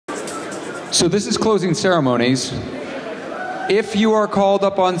So this is Closing Ceremonies. If you are called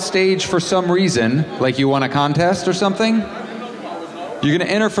up on stage for some reason, like you won a contest or something, you're going to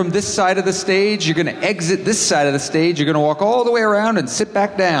enter from this side of the stage, you're going to exit this side of the stage, you're going to walk all the way around and sit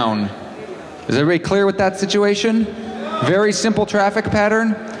back down. Is everybody clear with that situation? Very simple traffic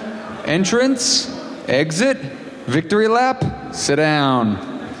pattern. Entrance, exit, victory lap, sit down.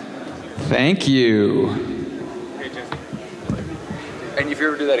 Thank you. And if you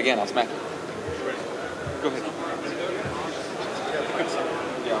ever do that again, I'll smack you. Go ahead.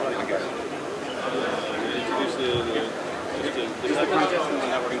 Yeah, I guess. Introduce the contest and then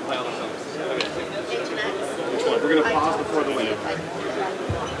we're going to play all the songs. Which one? We're going to pause before the winner.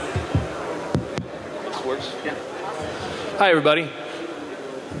 This works? Yeah. Hi, everybody.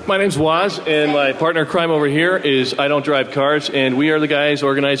 My name's Waz, and my partner in crime over here is I Don't Drive Cars, and we are the guys,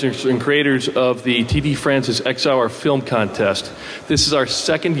 organizers, and creators of the TV Francis X Hour Film Contest. This is our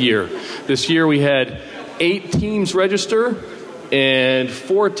second year. This year we had 8 teams register, and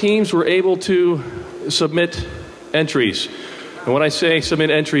 4 teams were able to submit entries. And when I say submit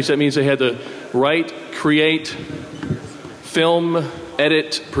entries, that means they had to write, create, film,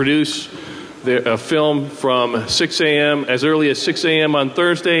 edit, produce a film from 6 a.m., as early as 6 a.m. on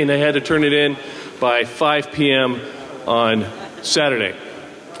Thursday, and they had to turn it in by 5 p.m. on Saturday.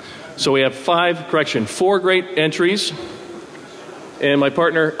 So we have 4 great entries, and my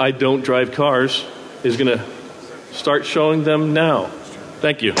partner, I Don't Drive Cars, is going to start showing them now.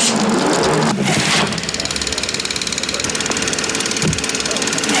 Thank you.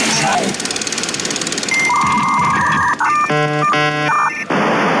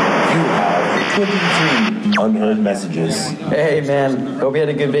 Unheard messages. Hey man, hope you had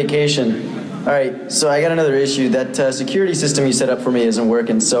a good vacation. Alright, so I got another issue. That security system you set up for me isn't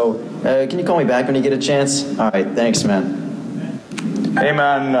working, so can you call me back when you get a chance? Alright, thanks man. Hey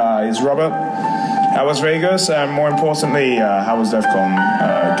man, it's Robert. How was Vegas? And more importantly, how was DEF CON?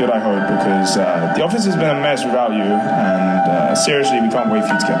 Good, I hope, because the office has been a mess without you, and seriously, we can't wait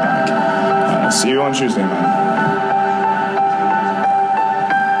for you to get back. See you on Tuesday, man.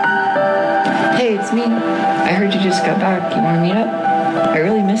 Hey, it's me. I heard you just got back. You want to meet up? I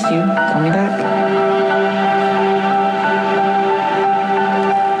really missed you. Call me back.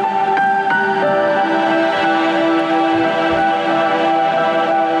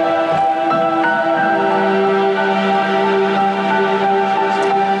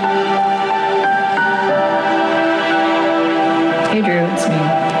 Hey, Drew, it's me.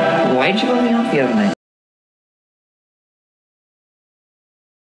 Why'd you let me off the other night?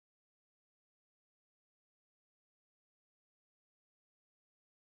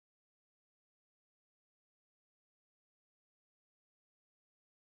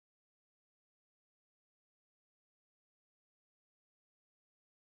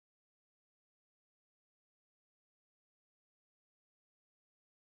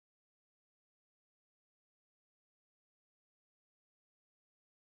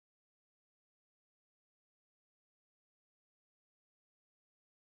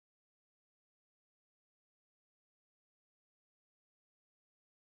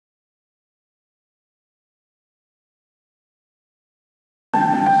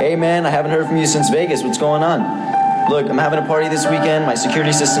 Hey man, I haven't heard from you since Vegas. What's going on? Look, I'm having a party this weekend. My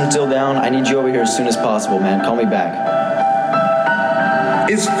security system's still down. I need you over here as soon as possible, man. Call me back.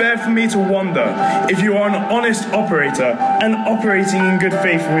 It's fair for me to wonder if you are an honest operator and operating in good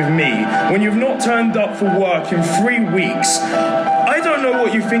faith with me when you've not turned up for work in 3 weeks. I don't know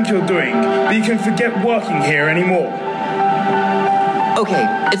what you think you're doing, but you can forget working here anymore. Okay,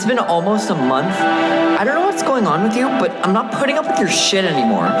 it's been almost a month. I don't know what's going on with you, but I'm not putting up with your shit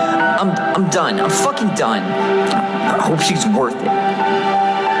anymore. I'm done. I'm fucking done. I hope she's worth it.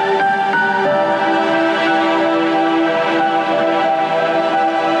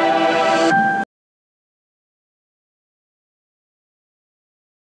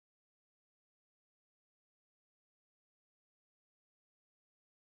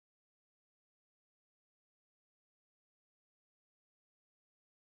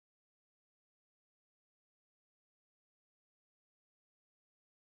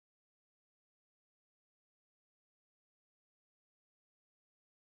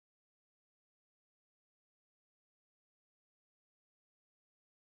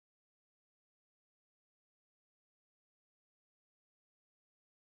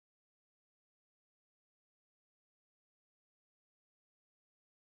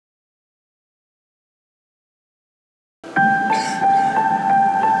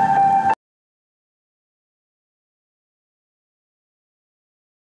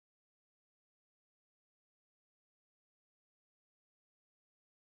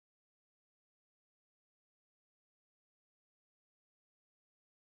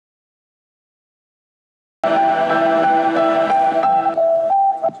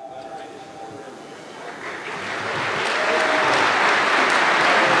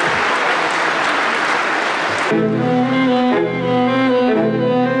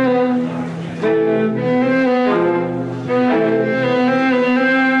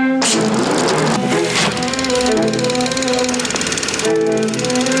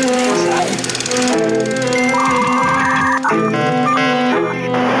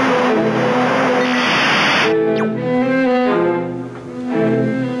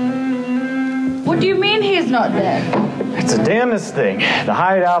 Not dead. It's a damnedest thing. The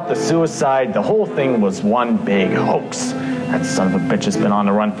hideout, the suicide, the whole thing was one big hoax. That son of a bitch has been on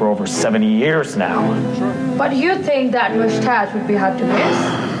the run for over 70 years now. But you think that mustache would be hard to miss?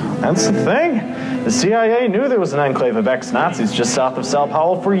 That's the thing. The CIA knew there was an enclave of ex-Nazis just south of Sao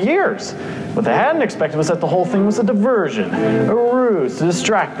Paulo for years. What they hadn't expected was that the whole thing was a diversion, a ruse to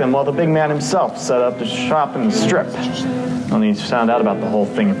distract them while the big man himself set up to shop in the strip. Only found out about the whole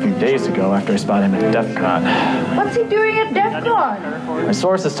thing a few days ago after I spotted him at DEF CON. What's he doing at DEF CON? My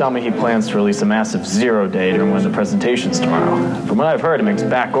sources tell me he plans to release a massive zero day during one of the presentations tomorrow. From what I've heard, it makes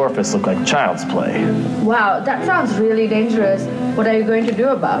back orifice look like child's play. Wow, that sounds really dangerous. What are you going to do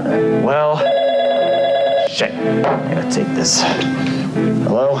about it? Well, shit. I gotta take this.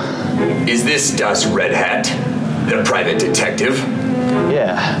 Hello? Is this Das Red Hat, the private detective?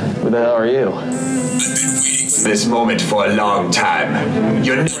 Yeah. Who the hell are you? This moment for a long time.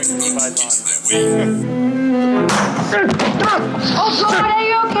 You're Oh God, are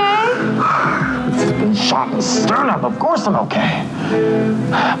you okay? It's been shot in the sternum. Of course I'm okay.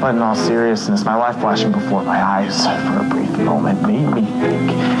 But in all seriousness, my life flashing before my eyes for a brief moment made me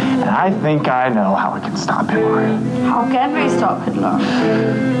think. And I think I know how I can stop Hitler. How can we stop Hitler?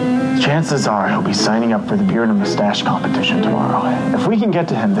 Chances are he'll be signing up for the beard and mustache competition tomorrow. If we can get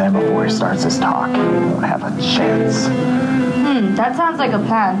to him then before he starts his talk, he won't have a chance. That sounds like a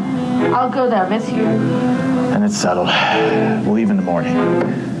plan. I'll go there with you. And it's settled. We'll leave in the morning.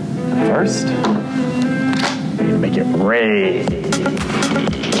 But first, we need to make it rain.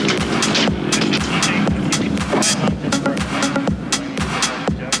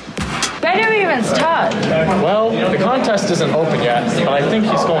 Where do we even start? Well, the contest isn't open yet, but I think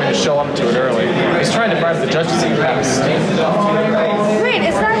he's going to show up to it early. He's trying to bribe the judges to pass. Wait,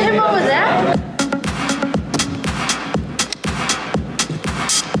 is that him over there?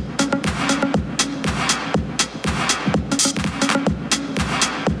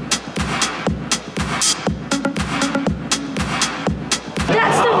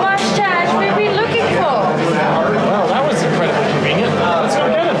 That's the mustache we've been looking for. Well, that was incredibly convenient. Let's go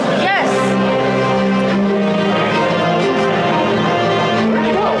get him. Yes. Where'd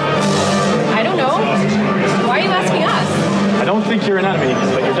he go? I don't know. Why are you asking us? I don't think you're an enemy,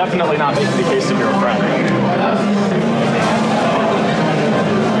 but you're definitely not making the case that you're a friend.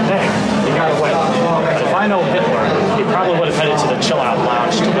 There, you got away. But if I know Hitler, he probably would have headed to the chill-out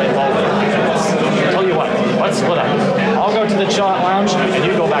lounge to lay low. Tell you what, let's split up. I'll go to the chill-out lounge, and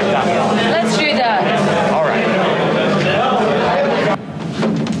you go back that way. Let's do that. All right.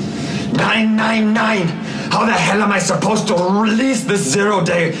 999! How the hell am I supposed to release this zero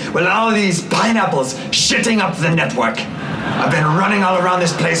day with all these pineapples shitting up the network? I've been running all around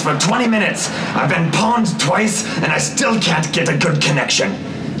this place for 20 minutes. I've been pawned twice, and I still can't get a good connection.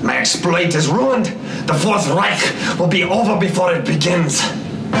 My exploit is ruined. The Fourth Reich will be over before it begins.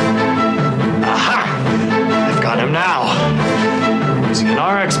 Aha! I've got him now. Using an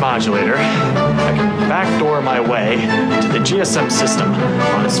RX modulator, I can backdoor my way to the GSM system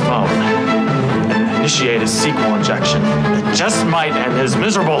on his phone and initiate a sequel injection that just might end his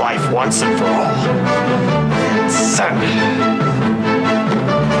miserable life once and for all. It's set.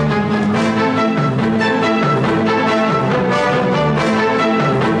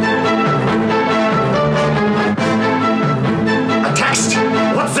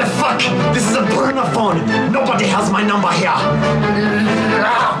 What the fuck? This is a burner phone. Nobody has my number here.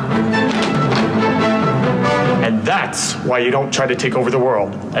 And that's why you don't try to take over the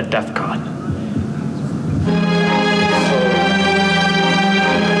world at DEF CON.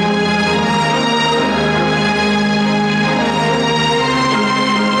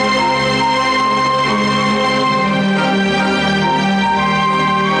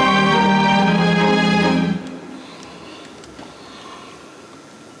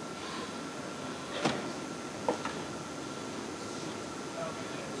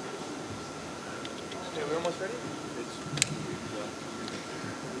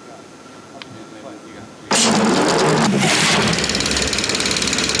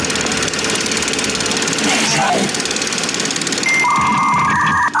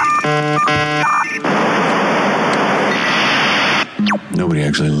 Nobody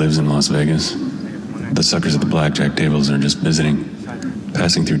actually lives in Las Vegas. The suckers at the blackjack tables are just visiting,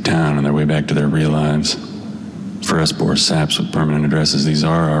 passing through town on their way back to their real lives. For us poor saps with permanent addresses, these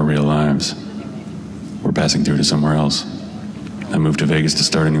are our real lives. We're passing through to somewhere else. I moved to Vegas to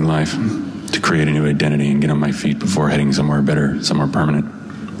start a new life, to create a new identity and get on my feet before heading somewhere better, somewhere permanent.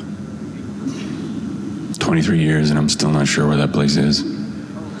 23 years and I'm still not sure where that place is.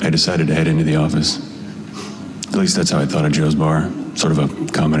 I decided to head into the office. At least that's how I thought of Joe's bar. Sort of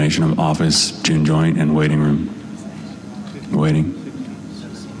a combination of office, gin joint, and waiting room. Waiting.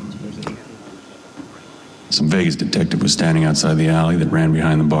 Some Vegas detective was standing outside the alley that ran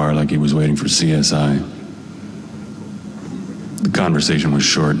behind the bar like he was waiting for CSI. The conversation was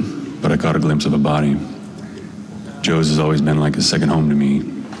short, but I caught a glimpse of a body. Joe's has always been like a second home to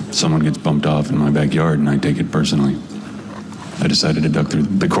me. Someone gets bumped off in my backyard and I take it personally. I decided to duck through.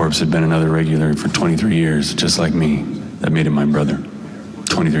 The corpse had been another regular for 23 years, just like me. That made him my brother.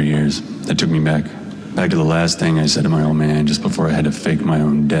 23 years. That took me back to the last thing I said to my old man just before I had to fake my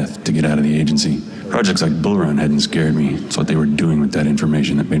own death to get out of the agency. Projects like Bull Run hadn't scared me. It's what they were doing with that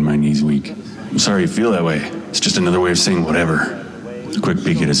information that made my knees weak. I'm sorry you feel that way. It's just another way of saying whatever. A quick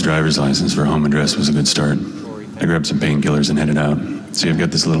peek at his driver's license for home address was a good start. I grabbed some painkillers and headed out. See, I've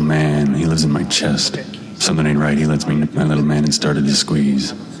got this little man. He lives in my chest. If something ain't right, he lets me nip my little man and started to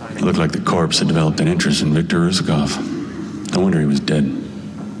squeeze. It looked like the corpse had developed an interest in Victor Rusikov. No wonder he was dead.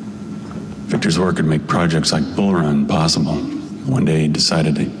 Victor's work could make projects like Bull Run possible. One day he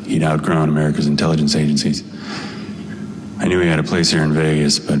decided he'd outgrown America's intelligence agencies. I knew he had a place here in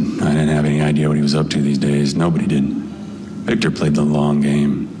Vegas, but I didn't have any idea what he was up to these days. Nobody did. Victor played the long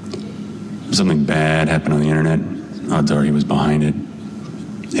game. If something bad happened on the internet, odds are he was behind it.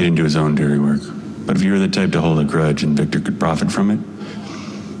 He didn't do his own dirty work. But if you were the type to hold a grudge and Victor could profit from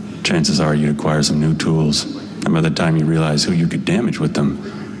it, chances are you'd acquire some new tools. And by the time you realize who you could damage with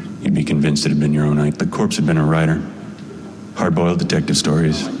them, you'd be convinced it had been your own night. The corpse had been a writer. Hard-boiled detective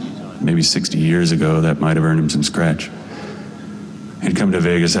stories. Maybe 60 years ago, that might have earned him some scratch. He'd come to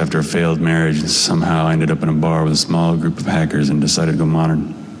Vegas after a failed marriage and somehow ended up in a bar with a small group of hackers and decided to go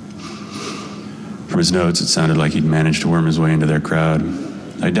modern. From his notes, it sounded like he'd managed to worm his way into their crowd.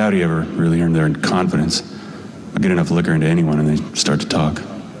 I doubt he ever really earned their confidence. But get enough liquor into anyone and they start to talk.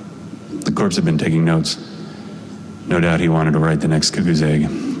 The corpse had been taking notes. No doubt he wanted to write the next Cuckoo's Egg,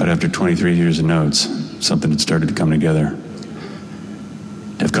 but after 23 years of notes, something had started to come together.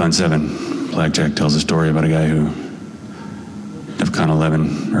 DEFCON 7, Blackjack tells a story about a guy who... DEFCON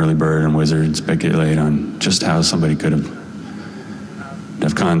 11, Early Bird and Wizard speculate on just how somebody could have...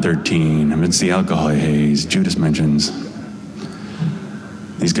 DEFCON 13, amidst the alcohol haze, Judas mentions...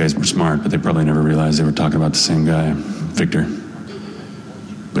 These guys were smart, but they probably never realized they were talking about the same guy, Victor.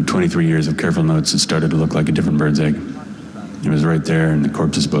 But 23 years of careful notes had started to look like a different bird's egg. It was right there in the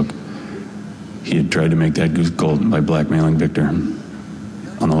corpse's book. He had tried to make that goose golden by blackmailing Victor.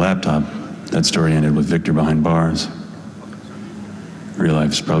 On the laptop, that story ended with Victor behind bars. Real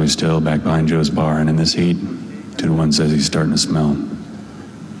life's probably still back behind Joe's bar, and in this heat, 2 to 1 says he's starting to smell.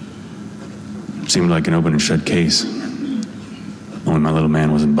 It seemed like an open and shut case. Only my little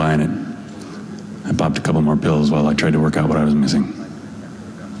man wasn't buying it. I popped a couple more pills while I tried to work out what I was missing.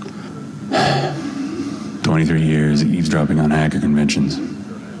 23 years eavesdropping on hacker conventions.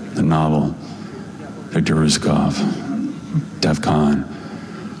 The novel, Victor Rusikov, DEFCON,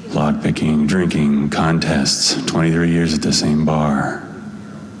 lockpicking, drinking, contests, 23 years at the same bar.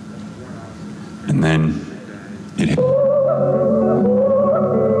 And then it hit.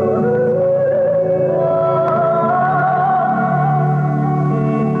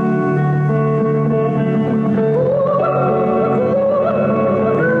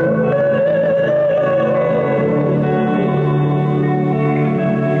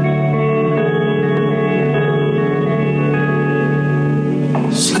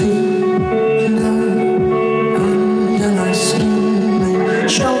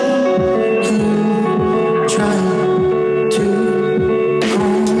 Try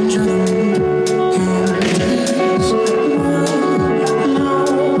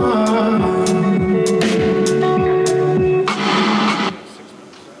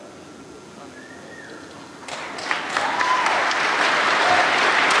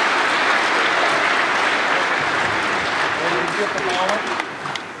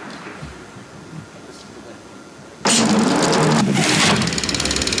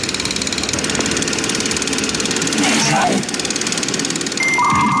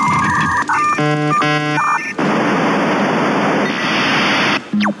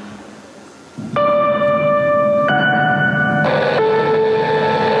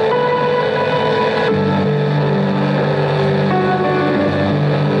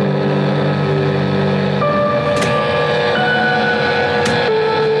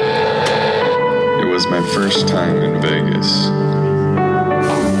my first time in Vegas.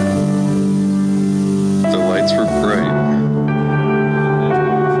 The lights were bright.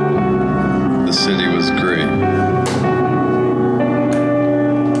 The city was great.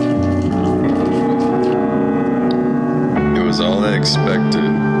 It was all I expected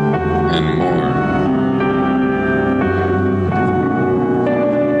and more.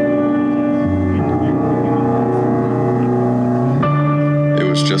 It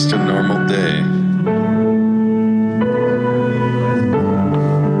was just a normal day.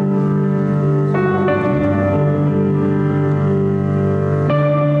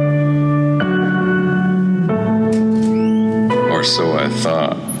 Or so I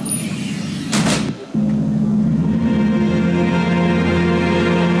thought.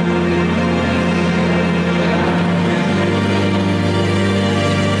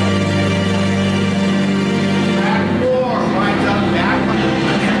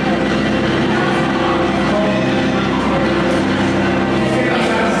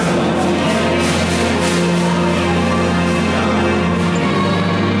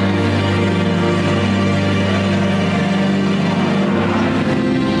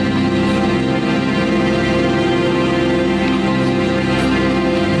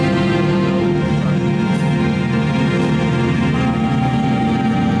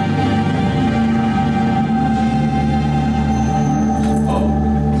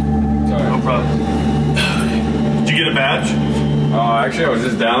 Actually, I was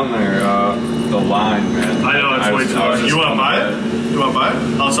just down there, the line, man. I know, it's way too long. You want to buy it? You want to buy it?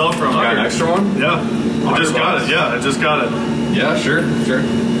 I'll sell it for $100. Got an extra one? Yeah. I just got it. Yeah, I just got it. Yeah, sure.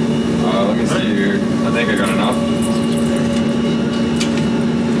 Let me see here. I think I got enough.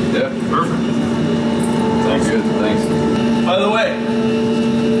 Yeah. Perfect. Sounds good. Thanks. By the way,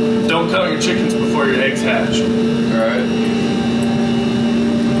 don't count your chickens before your eggs hatch. All right.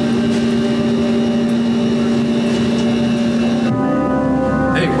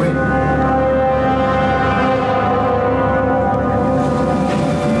 Hey, wait.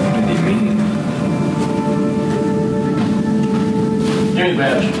 What do you mean? Give me the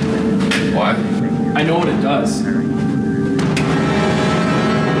badge. What? I know what it does.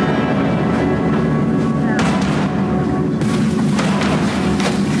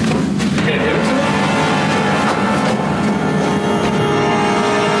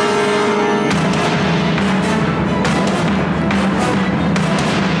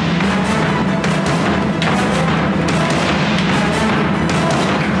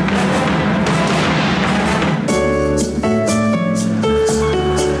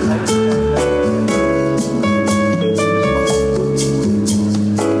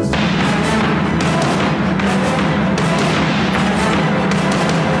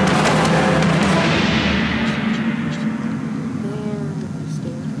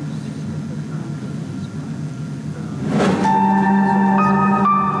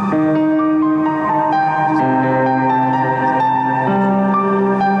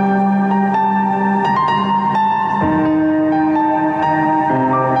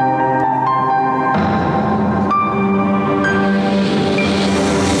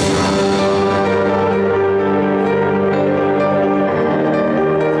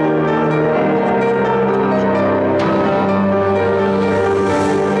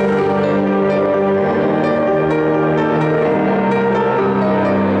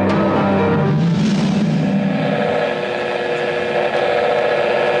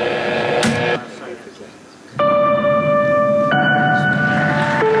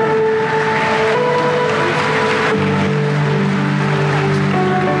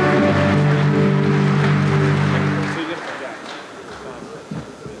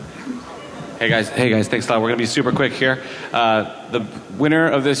 Hey guys, thanks a lot. We're going to be super quick here. The winner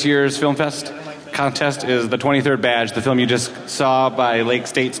of this year's Film Fest contest is the 23rd badge, the film you just saw by Lake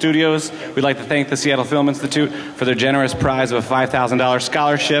State Studios. We'd like to thank the Seattle Film Institute for their generous prize of a $5,000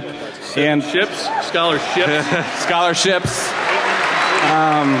 scholarship. And scholarships.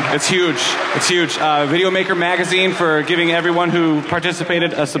 It's huge. It's huge. Video Maker Magazine for giving everyone who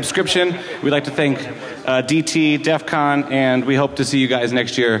participated a subscription. We'd like to thank DT, DEF CON, and we hope to see you guys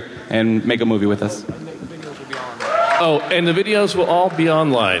next year and make a movie with us. Oh, and the videos will all be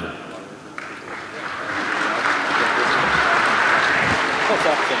online. Okay,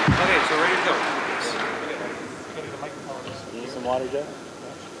 so ready to go. You need some water, Jeff?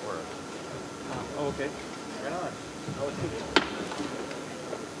 Oh, okay. Right on.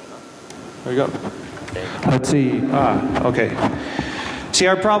 There you go. Let's see. Okay. See,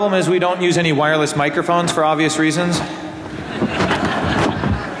 our problem is we don't use any wireless microphones for obvious reasons.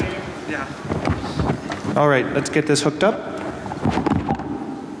 Yeah. All right, let's get this hooked up.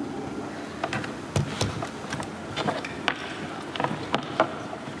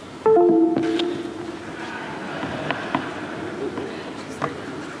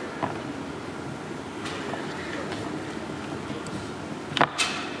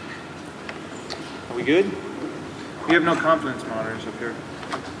 We good? We have no confidence monitors up here.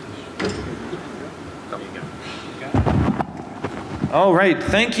 All right,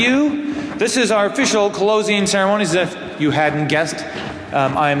 thank you. This is our official closing ceremonies. If you hadn't guessed,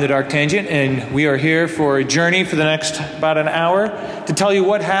 I am the Dark Tangent, and we are here for a journey for the next about an hour to tell you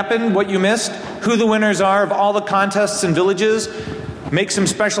what happened, what you missed, who the winners are of all the contests and villages, make some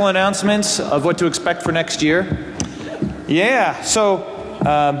special announcements of what to expect for next year. Yeah, so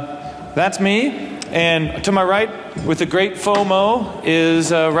that's me. And to my right, with the great FOMO,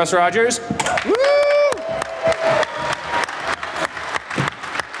 is Russ Rogers. Woo!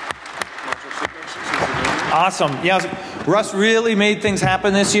 Awesome. Yeah, Russ really made things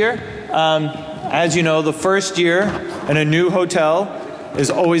happen this year. As you know, the first year in a new hotel is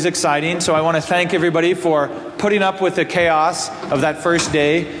always exciting. So I want to thank everybody for putting up with the chaos of that first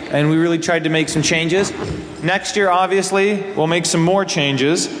day. And we really tried to make some changes. Next year, obviously, we'll make some more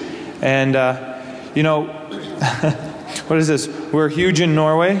changes. And, you know, what is this? We're huge in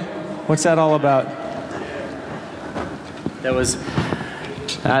Norway. What's that all about? That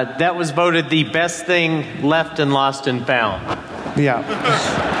was voted the best thing left and lost and found. Yeah.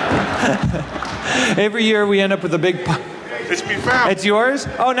 Every year we end up with a big... It's been found. It's yours?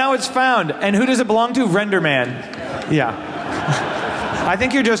 Oh, now it's found. And who does it belong to? Renderman. Yeah. I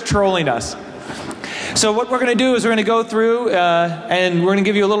think you're just trolling us. So what we're going to do is we're going to go through and we're going to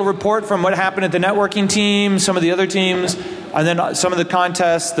give you a little report from what happened at the networking team, some of the other teams, and then some of the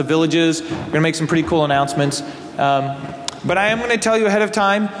contests, the villages. We're going to make some pretty cool announcements. But I am going to tell you ahead of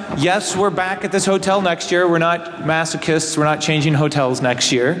time, yes, we're back at this hotel next year. We're not masochists. We're not changing hotels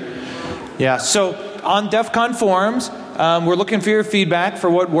next year. Yeah, so on DEF CON forums, we're looking for your feedback for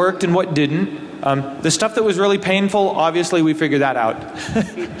what worked and what didn't. The stuff that was really painful, obviously we figured that out.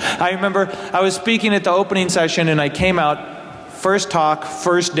 I remember I was speaking at the opening session and I came out, first talk,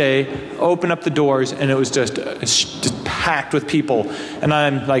 first day, open up the doors, and it was just packed with people. And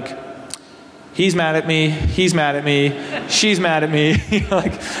I'm like, he's mad at me, he's mad at me, she's mad at me.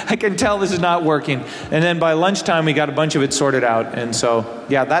 Like, I can tell this is not working. And then by lunchtime we got a bunch of it sorted out. And so,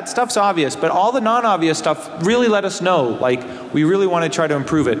 yeah, that stuff's obvious. But all the non-obvious stuff really let us know, like, we really want to try to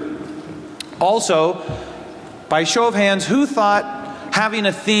improve it. Also, by show of hands, who thought having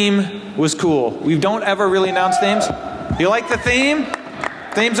a theme was cool? We don't ever really announce themes. You like the theme?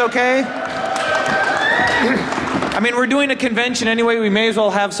 Theme's okay? I mean, we're doing a convention anyway. We may as well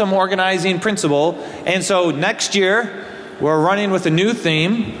have some organizing principle. And so next year, we're running with a new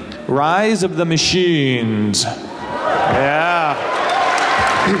theme, Rise of the Machines. Yeah.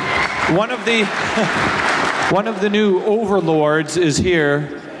 One of the new overlords is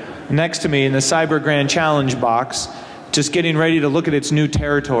here next to me in the Cyber Grand Challenge box, just getting ready to look at its new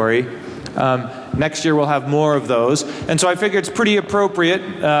territory. Next year we'll have more of those. And so I figure it's pretty appropriate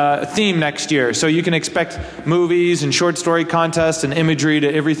theme next year. So you can expect movies and short story contests and imagery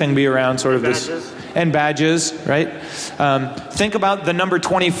to everything be around sort of this. And badges, right? Think about the number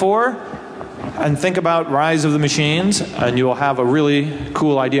 24 and think about Rise of the Machines, and you will have a really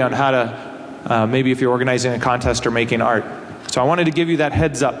cool idea on how to, maybe if you're organizing a contest or making art. So I wanted to give you that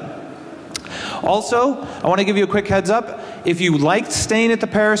heads up. Also, I want to give you a quick heads up. If you liked staying at the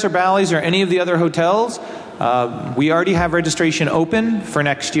Paris or Bally's or any of the other hotels, we already have registration open for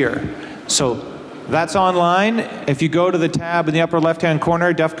next year. So that's online. If you go to the tab in the upper left-hand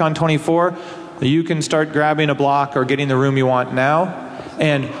corner, DEF CON 24, you can start grabbing a block or getting the room you want now.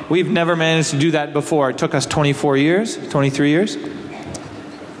 And we've never managed to do that before. It took us 24 years, 23 years.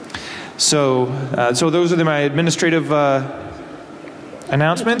 So those are my administrative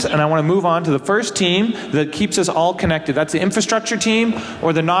announcements, and I want to move on to the first team that keeps us all connected. That's the infrastructure team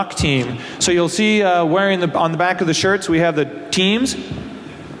or the NOC team. So you'll see wearing on the back of the shirts we have the teams.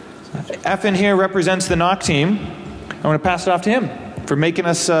 F in here represents the NOC team. I want to pass it off to him for making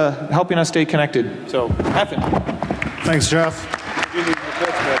us, helping us stay connected. So, F in. Thanks, Jeff.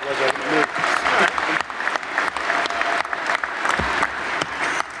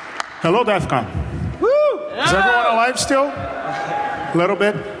 Hello, DEF CON. Woo! Is everyone alive still? A little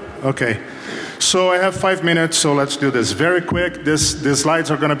bit? Okay. So I have 5 minutes, so let's do this very quick. The slides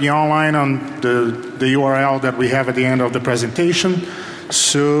are going to be online on the URL that we have at the end of the presentation.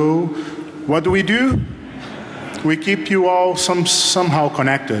 So what do? We keep you all somehow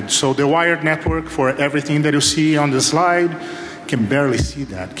connected. So the wired network for everything that you see on the slide, you can barely see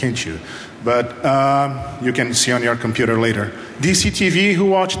that, can't you? But you can see on your computer later. DCTV, who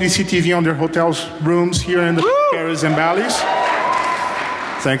watch DCTV on their hotels rooms here in the Paris and Bally's?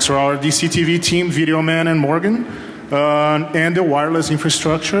 Thanks for our DCTV team, Video Man and Morgan, and the wireless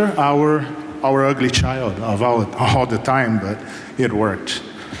infrastructure, our ugly child of all the time, but it worked.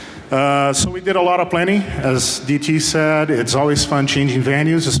 So we did a lot of planning. As DT said, it's always fun changing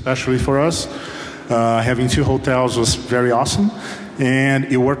venues, especially for us. Having 2 hotels was very awesome, and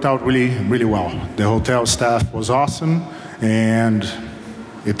it worked out really, really well. The hotel staff was awesome, and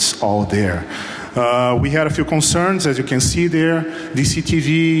it's all there. We had a few concerns, as you can see there.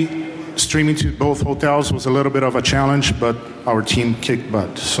 DCTV streaming to both hotels was a little bit of a challenge, but our team kicked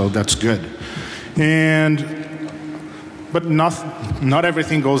butt, so that's good. But not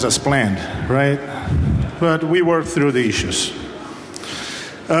everything goes as planned, right? But we worked through the issues.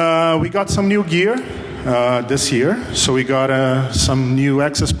 We got some new gear this year. So we got some new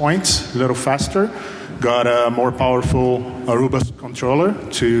access points, a little faster. Got a more powerful Aruba controller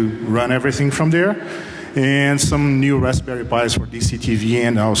to run everything from there. And some new Raspberry Pis for DCTV,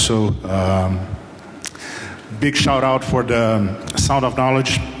 and also big shout out for the Sound of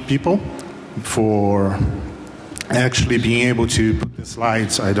Knowledge people for actually being able to put the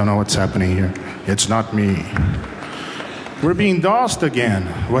slides. I don't know what's happening here. It's not me. We're being DOSed again.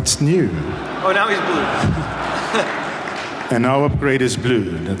 What's new? Oh, now he's blue. And now upgrade is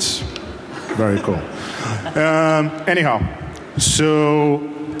blue. That's very cool. Anyhow, so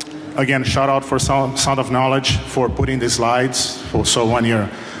again, shout out for Sound of Knowledge for putting the slides. So when you're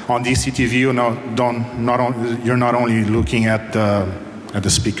on DCTV, you're not only looking at the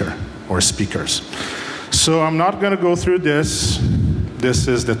speaker or speakers. So I'm not going to go through this. This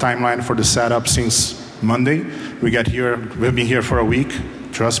is the timeline for the setup since Monday. We've been here for a week.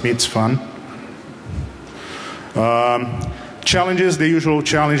 Trust me, it's fun. Challenges, the usual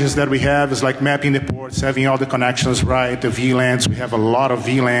challenges that we have is like mapping the ports, having all the connections right, the VLANs. We have a lot of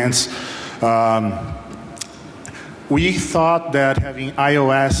VLANs. We thought that having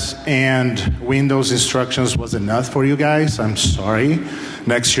iOS and Windows instructions was enough for you guys. I'm sorry.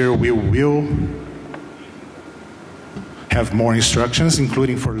 Next year we will have more instructions,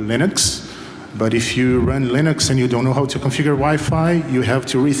 including for Linux. But if you run Linux and you don't know how to configure Wi-Fi, you have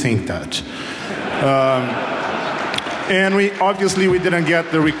to rethink that. And we didn't get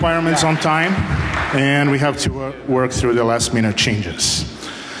the requirements on time, and we have to work through the last minute changes.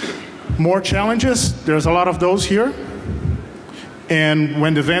 More challenges, there's a lot of those here. And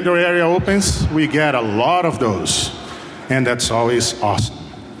when the vendor area opens, we get a lot of those. And that's always awesome.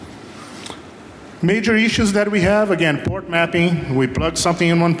 Major issues that we have, again, port mapping. We plug something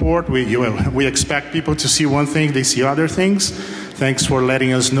in one port. We expect people to see one thing, they see other things. Thanks for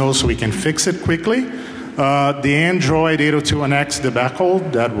letting us know so we can fix it quickly. The Android 802.1x debacle,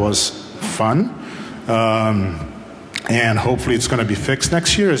 that was fun. And hopefully it's going to be fixed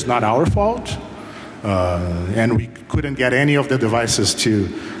next year. It's not our fault. And we couldn't get any of the devices to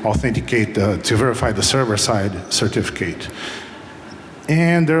authenticate, to verify the server-side certificate.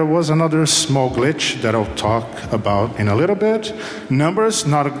 And there was another small glitch that I'll talk about in a little bit. Numbers,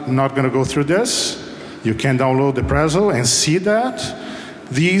 not going to go through this. You can download the Prezzo and see that.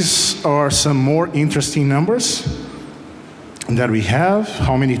 These are some more interesting numbers that we have.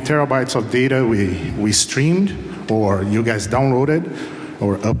 How many terabytes of data we streamed, or you guys downloaded,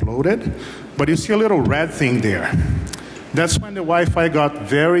 or uploaded. But you see a little red thing there. That's when the Wi-Fi got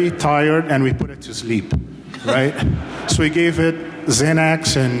very tired and we put it to sleep, right? So we gave it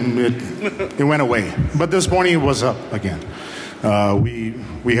Xanax and it went away. But this morning it was up again.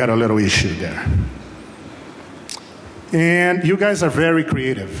 We had a little issue there. And you guys are very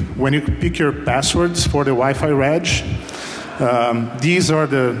creative. When you pick your passwords for the Wi-Fi reg, these are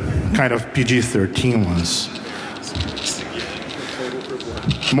the kind of PG-13 ones.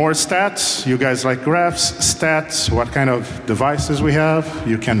 More stats. You guys like graphs, stats, what kind of devices we have.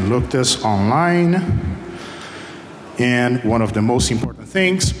 You can look this online. And one of the most important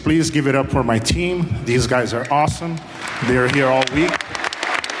things, please give it up for my team. These guys are awesome. They're here all week.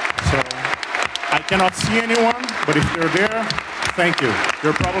 So I cannot see anyone, but if they're there, thank you.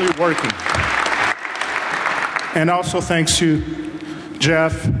 They're probably working. And also thanks to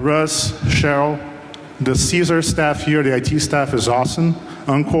Jeff, Russ, Cheryl, the Caesar staff here, the IT staff is awesome.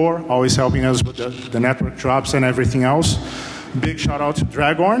 Encore, always helping us with the network drops and everything else. Big shout out to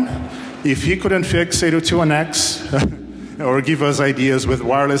Dragorn. If he couldn't fix 802.1x or give us ideas with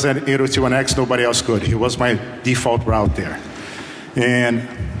wireless and 802.1x, nobody else could. He was my default route there. And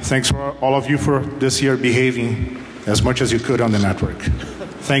thanks for all of you for this year behaving as much as you could on the network.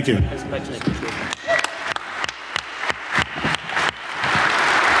 Thank you.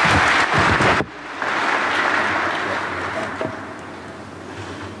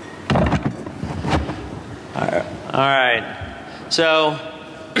 All right. So,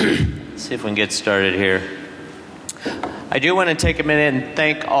 let's see if we can get started here. I do want to take a minute and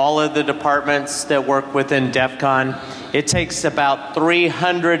thank all of the departments that work within DEF CON. It takes about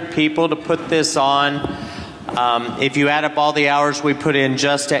 300 people to put this on. If you add up all the hours we put in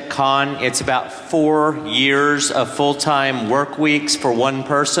just at con, it's about 4 years of full-time work weeks for one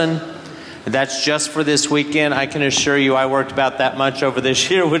person. That's just for this weekend. I can assure you I worked about that much over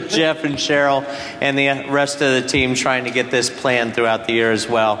this year with Jeff and Cheryl and the rest of the team trying to get this planned throughout the year as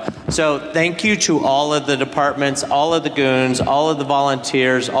well. So thank you to all of the departments, all of the goons, all of the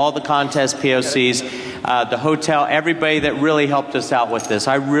volunteers, all the contest POCs, the hotel, everybody that really helped us out with this.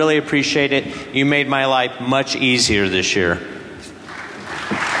 I really appreciate it. You made my life much easier this year.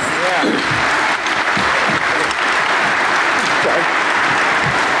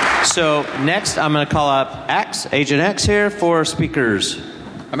 So next, I'm going to call up Agent X here for speakers.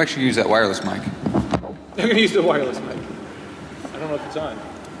 I'm actually going to use that wireless mic. I'm going to use the wireless mic. I don't know if it's on.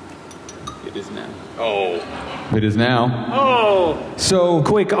 It is now. Oh. It is now. Oh. So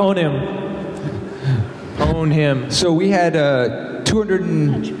quick, own him. Own him. So we had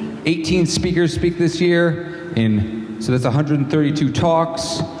 218 speakers speak this year. So that's 132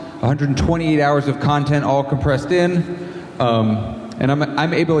 talks, 128 hours of content all compressed in. And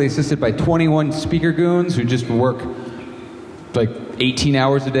I'm ably assisted by 21 speaker goons who just work like 18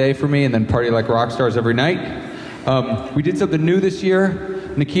 hours a day for me and then party like rock stars every night. We did something new this year.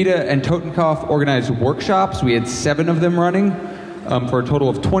 Nikita and Totenkopf organized workshops. We had 7 of them running for a total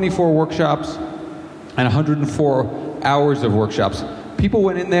of 24 workshops and 104 hours of workshops. People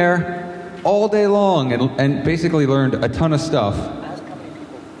went in there all day long and basically learned a ton of stuff.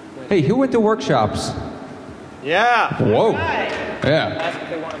 Hey, who went to workshops? Yeah. Whoa. Right. Yeah. Ask if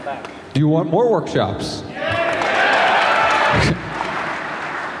they want them back. Do you want more workshops?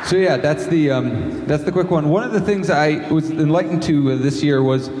 So yeah, that's the quick one. One of the things I was enlightened to this year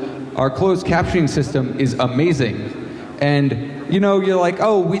was our closed captioning system is amazing. And you know, you're like,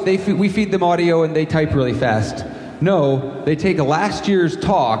 oh, we feed them audio and they type really fast. No, they take last year's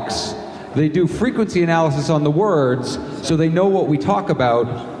talks, they do frequency analysis on the words, so they know what we talk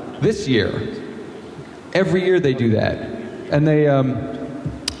about this year. Every year they do that. And they,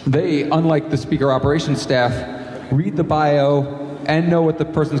 unlike the speaker operations staff, read the bio and know what the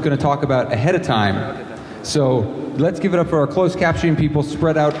person's going to talk about ahead of time. So let's give it up for our closed captioning people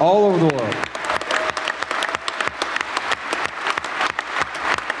spread out all over the world.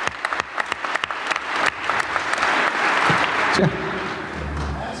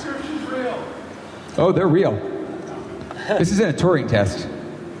 Oh, they're real. This isn't a Turing test.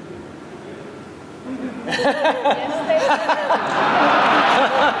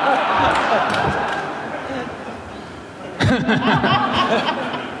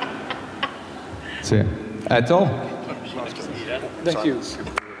 So, that's all. Thank you.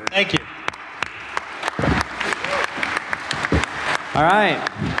 Thank you. All right.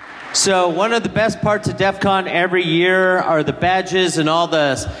 So one of the best parts of DEF CON every year are the badges and all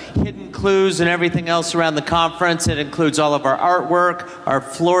the hidden clues and everything else around the conference. It includes all of our artwork, our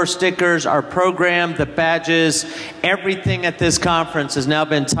floor stickers, our program, the badges. Everything at this conference has now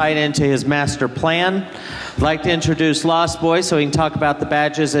been tied into his master plan. I'd like to introduce Lost Boy so he can talk about the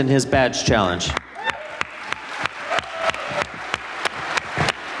badges and his badge challenge.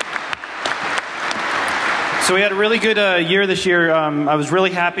 So we had a really good year this year. I was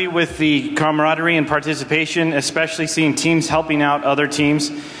really happy with the camaraderie and participation, especially seeing teams helping out other teams.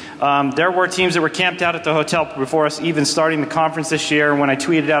 There were teams that were camped out at the hotel before us even starting the conference this year. When I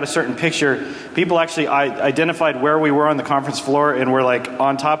tweeted out a certain picture, people actually identified where we were on the conference floor and were like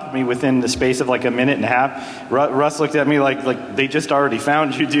on top of me within the space of like a minute and a half. Russ looked at me like they just already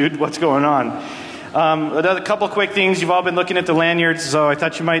found you, dude. What's going on? Another couple quick things. You've all been looking at the lanyards, so I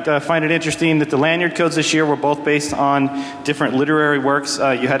thought you might find it interesting that the lanyard codes this year were both based on different literary works.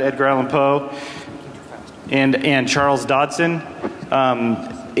 You had Edgar Allan Poe and Charles Dodson.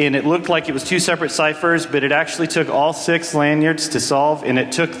 And it looked like it was 2 separate ciphers, but it actually took all 6 lanyards to solve, and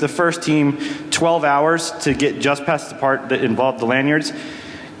it took the first team 12 hours to get just past the part that involved the lanyards.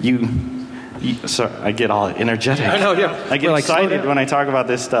 Sorry, I get all energetic. I know, yeah. I get excited when I talk about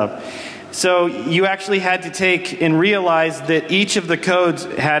this stuff. So you actually had to take and realize that each of the codes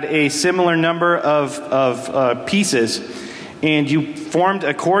had a similar number of pieces, and you formed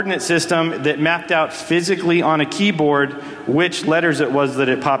a coordinate system that mapped out physically on a keyboard which letters it was that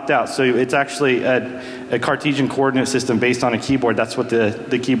it popped out. So it's actually a Cartesian coordinate system based on a keyboard. That's what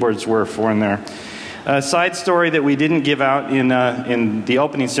the keyboards were for in there. A side story that we didn't give out in the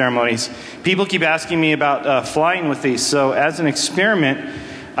opening ceremonies. People keep asking me about flying with these. So as an experiment,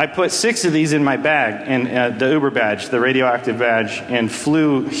 I put 6 of these in my bag, and the Uber badge, the radioactive badge, and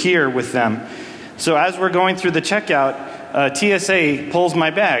flew here with them. So as we're going through the checkout, TSA pulls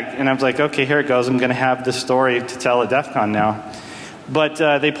my bag, and I was like, okay, here it goes. I'm going to have this story to tell at DEF CON now. But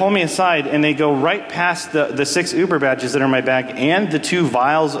they pull me aside, and they go right past the 6 Uber badges that are in my bag and the 2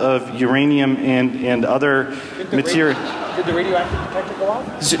 vials of uranium and other material. Did the radioactive detector go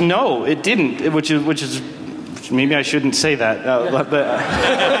off? No, it didn't, which is maybe I shouldn't say that.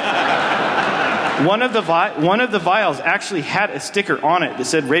 One of the vials actually had a sticker on it that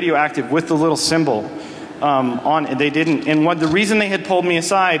said radioactive with the little symbol on it. They didn't. And the reason they had pulled me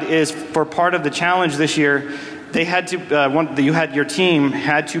aside is for part of the challenge this year, they had to, your team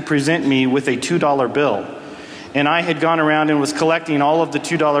had to present me with a $2 bill. And I had gone around and was collecting all of the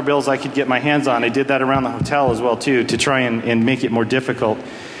 $2 bills I could get my hands on. I did that around the hotel as well too, to try and make it more difficult.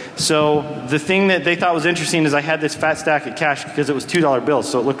 So the thing that they thought was interesting is I had this fat stack of cash because it was $2 bills,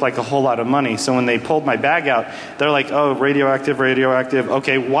 so it looked like a whole lot of money. So when they pulled my bag out, they're like, oh, radioactive, radioactive.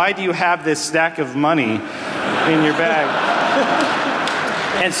 Okay, why do you have this stack of money in your bag?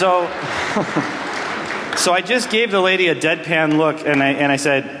 And so I just gave the lady a deadpan look, and I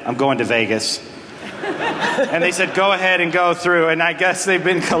said, I'm going to Vegas. And they said, go ahead and go through. And I guess they've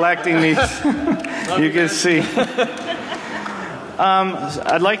been collecting these. You can see.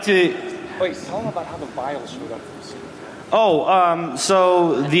 I'd like to... Wait, tell them about how the vials showed up.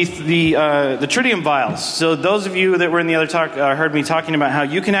 So the tritium vials. So those of you that were in the other talk heard me talking about how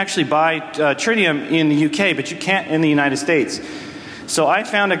you can actually buy tritium in the UK, but you can't in the United States. So I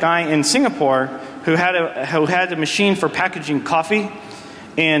found a guy in Singapore who had a machine for packaging coffee.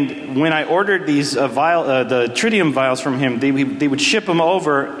 And when I ordered these the tritium vials from him, they would ship them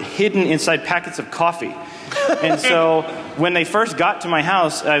over hidden inside packets of coffee. And so when they first got to my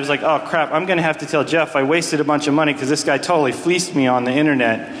house, I was like, oh crap, I'm going to have to tell Jeff I wasted a bunch of money because this guy totally fleeced me on the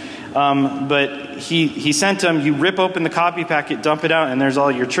internet. But he sent them, you rip open the coffee packet, dump it out, and there's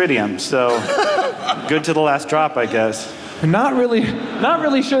all your tritium. So good to the last drop, I guess. Not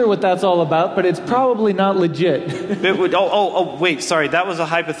really sure what that's all about, but it's probably not legit. It would, wait, sorry, that was a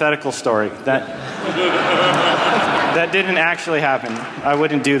hypothetical story. That didn't actually happen. I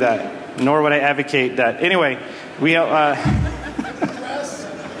wouldn't do that, nor would I advocate that. Anyway,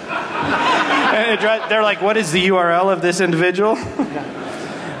 they're like, what is the URL of this individual?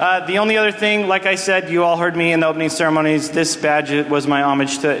 The only other thing, like I said, you all heard me in the opening ceremonies, this badge was my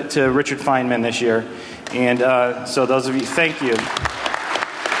homage to Richard Feynman this year. And so those of you, thank you.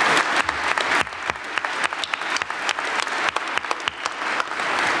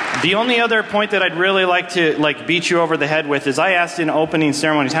 The only other point that I'd really like to beat you over the head with is I asked in opening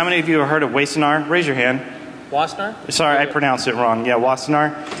ceremonies, how many of you have heard of Wassenaar? Raise your hand. Wassenaar? Sorry, I pronounced it wrong. Yeah,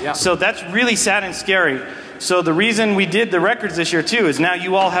 Wassenaar. Yeah. So that's really sad and scary. So the reason we did the records this year too is now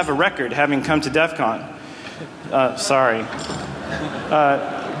you all have a record having come to DEF CON. Sorry.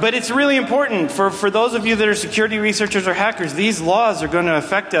 But it's really important for those of you that are security researchers or hackers, these laws are going to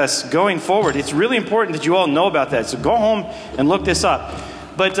affect us going forward. It's really important that you all know about that. So go home and look this up.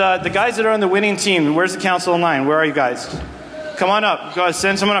 But the guys that are on the winning team, where's the council in line? Where are you guys? Come on up. Go ahead,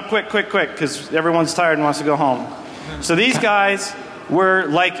 send someone up quick, because everyone's tired and wants to go home. So these guys were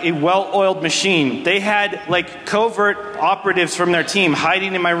like a well-oiled machine. They had like covert operatives from their team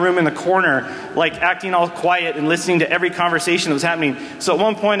hiding in my room in the corner, like acting all quiet and listening to every conversation that was happening. So at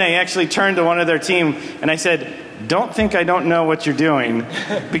one point I actually turned to one of their team and I said, don't think I don't know what you're doing,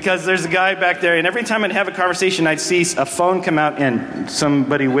 because there's a guy back there, and every time I'd have a conversation I'd see a phone come out and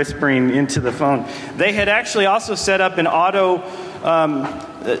somebody whispering into the phone. They had actually also set up an auto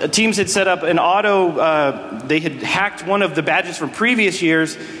teams had set up an auto, they had hacked one of the badges from previous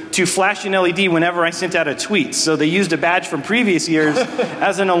years to flash an LED whenever I sent out a tweet. So they used a badge from previous years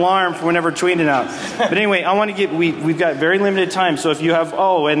as an alarm for whenever tweeting out. But anyway, I want to get, we've got very limited time. So if you have,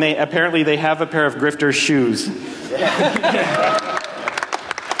 and apparently they have a pair of grifter shoes.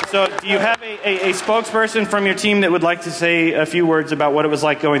 So do you have a spokesperson from your team that would like to say a few words about what it was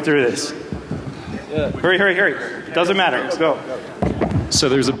like going through this? Yeah. Hurry. Doesn't matter. Let's go. So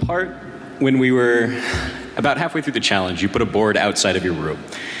there's a part when we were about halfway through the challenge, you put a board outside of your room.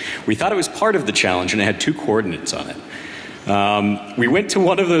 We thought it was part of the challenge and it had 2 coordinates on it. We went to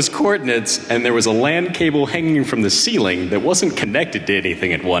one of those coordinates and there was a LAN cable hanging from the ceiling that wasn't connected to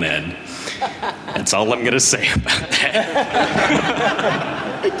anything at one end. That's all I'm going to say about that.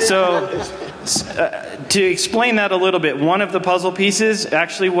 So, to explain that a little bit, one of the puzzle pieces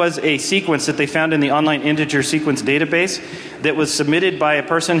actually was a sequence that they found in the online integer sequence database that was submitted by a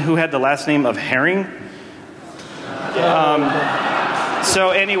person who had the last name of Herring. So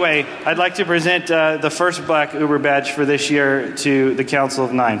anyway, I'd like to present the first Black Uber badge for this year to the Council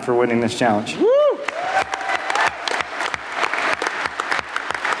of 9 for winning this challenge. Woo!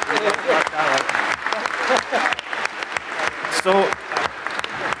 Oh,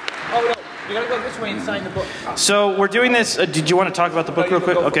 no. You gotta go this way and sign the book. So we're doing this. Did you want to talk about the book real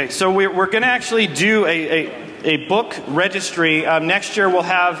quick? Okay, so we're going to actually do a book registry. Next year we'll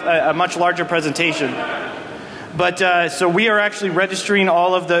have a much larger presentation. But so we are actually registering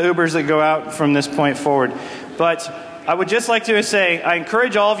all of the Ubers that go out from this point forward. But I would just like to say, I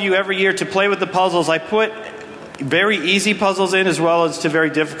encourage all of you every year to play with the puzzles. I put very easy puzzles in as well as to very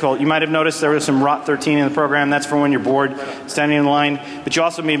difficult. You might have noticed there was some Rot 13 in the program. That's for when you're bored standing in line. But you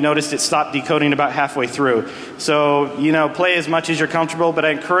also may have noticed it stopped decoding about halfway through. So, you know, play as much as you're comfortable, but I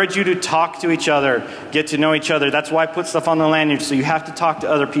encourage you to talk to each other, get to know each other. That's why I put stuff on the lanyard, so you have to talk to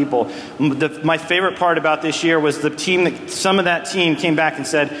other people. My favorite part about this year was the team, some of that team came back and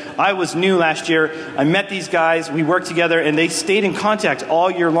said, I was new last year, I met these guys, we worked together, and they stayed in contact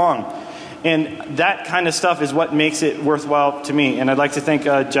all year long. And that kind of stuff is what makes it worthwhile to me. And I'd like to thank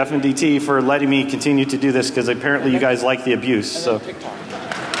Jeff and DT for letting me continue to do this, because apparently you guys like the abuse. So.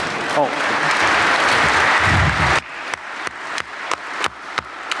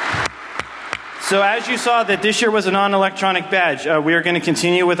 So as you saw that this year was a non-electronic badge, we are going to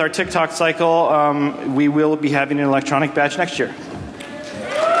continue with our TikTok cycle. We will be having an electronic badge next year.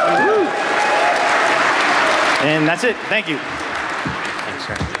 And that's it. Thank you. Thanks,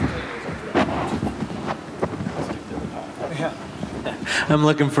 sir. I'm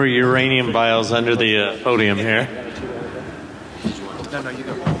looking for uranium vials under the podium here. No, you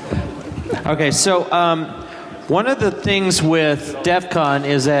go. Okay, so one of the things with DEF CON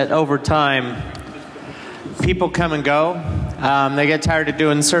is that over time, people come and go. They get tired of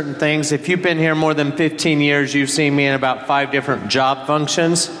doing certain things. If you've been here more than 15 years, you've seen me in about 5 different job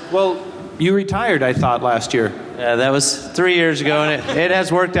functions. Well, you retired, I thought, last year. Yeah, that was 3 years ago, and it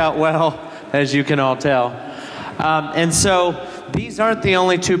has worked out well, as you can all tell. And so these aren't the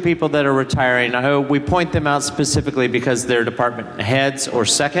only 2 people that are retiring. We point them out specifically because they're department heads or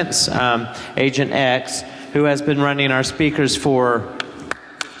seconds. Agent X, who has been running our speakers for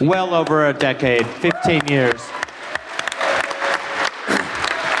well over a decade, 15 years.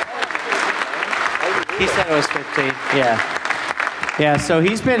 He said it was 15, yeah. Yeah, so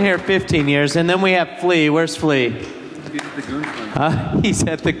he's been here 15 years. And then we have Flea. Where's Flea? He's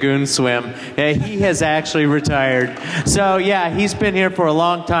at the Goon Swim. Yeah, he has actually retired. So yeah, he's been here for a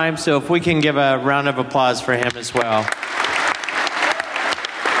long time, so if we can give a round of applause for him as well.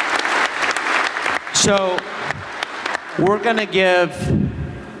 So we're going to give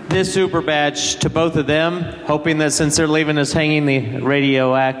this Uber badge to both of them, hoping that since they're leaving us hanging, the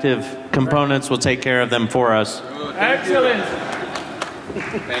radioactive components will take care of them for us. Excellent.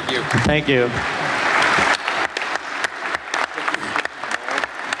 Thank you. Thank you.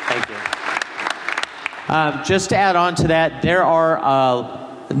 Just to add on to that, there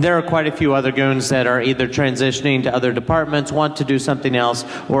are quite a few other goons that are either transitioning to other departments, want to do something else,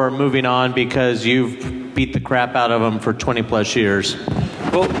 or are moving on because you've beat the crap out of them for 20 plus years.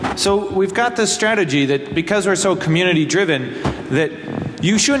 Well, so we've got this strategy that because we're so community driven, that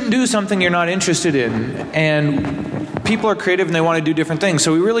you shouldn't do something you're not interested in. And people are creative and they want to do different things.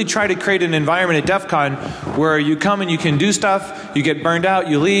 So we really try to create an environment at DEF CON where you come and you can do stuff, you get burned out,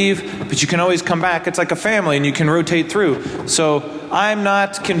 you leave, but you can always come back. It's like a family and you can rotate through. So I'm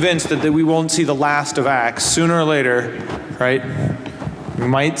not convinced that we won't see the last of Axe sooner or later, right? We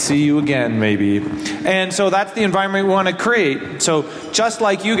might see you again, maybe. And so that's the environment we want to create. So just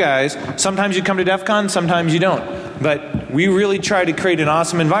like you guys, sometimes you come to DEF CON, sometimes you don't. But we really try to create an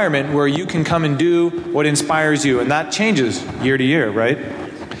awesome environment where you can come and do what inspires you. And that changes year to year, right?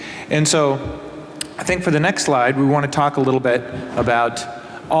 And so I think for the next slide, we want to talk a little bit about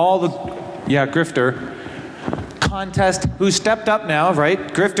all the, Grifter, contest, who stepped up now, right?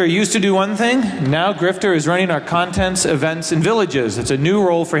 Grifter used to do one thing. Now Grifter is running our contents, events, and villages. It's a new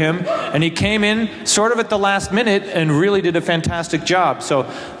role for him. And he came in sort of at the last minute and really did a fantastic job.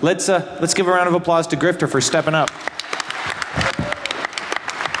 So let's give a round of applause to Grifter for stepping up.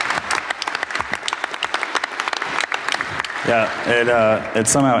 Yeah, it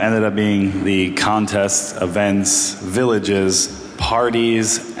somehow ended up being the contests, events, villages,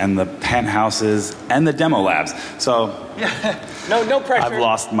 parties, and the penthouses, and the demo labs. So, no pressure. I've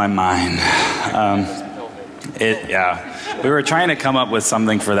lost my mind. We were trying to come up with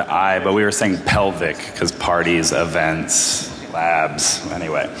something for the I, but we were saying pelvic, because parties, events, labs,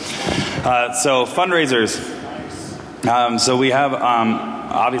 anyway. So fundraisers. So we have,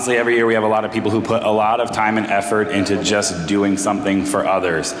 obviously every year we have a lot of people who put a lot of time and effort into just doing something for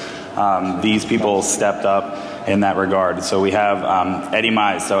others. These people stepped up in that regard. So we have Eddie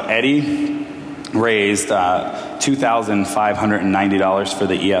Mize. So Eddie raised $2,590 for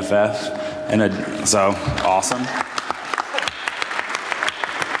the EFF. So awesome.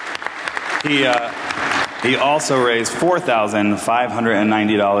 He also raised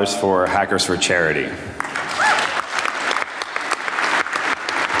 $4,590 for Hackers for Charity.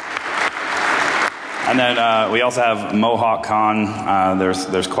 And then we also have Mohawk Con.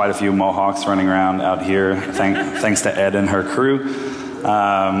 There's quite a few Mohawks running around out here, thanks to Ed and her crew.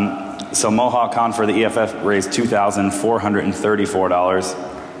 So Mohawk Con for the EFF raised $2,434.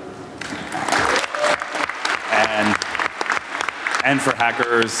 And for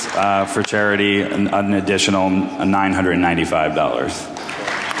Hackers for Charity, an additional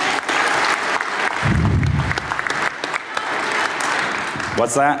 $995.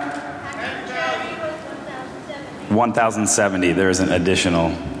 What's that? 1,070. There's an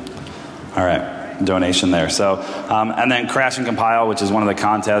additional, all right, donation there. So, and then Crash and Compile, which is one of the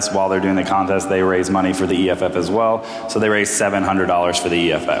contests. While they're doing the contest, they raise money for the EFF as well. So they raised $700 for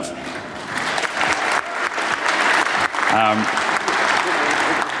the EFF.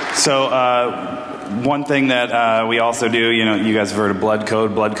 One thing that we also do, you guys have heard of Blood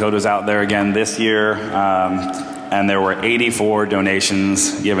Code. Blood Code was out there again this year, and there were 84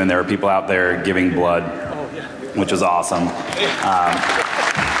 donations given. There were people out there giving blood, which was awesome.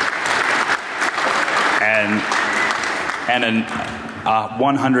 And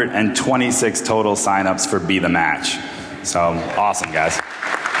 126 total signups for Be the Match. So awesome, guys.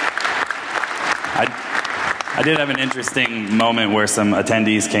 I did have an interesting moment where some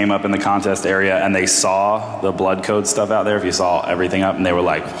attendees came up in the contest area and they saw the Blood Code stuff out there, if you saw everything up, and they were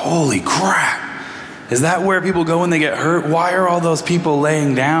like, holy crap, is that where people go when they get hurt? Why are all those people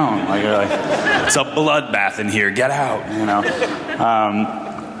laying down? Like, it's a bloodbath in here, get out,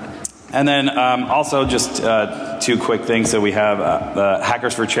 And then also just two quick things. So we have the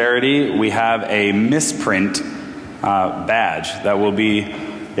Hackers for Charity. We have a misprint badge that will be,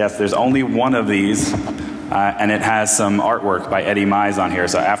 yes, there's only one of these. And it has some artwork by Eddie Mize on here.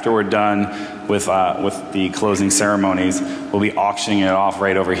 So after we're done with the closing ceremonies, we'll be auctioning it off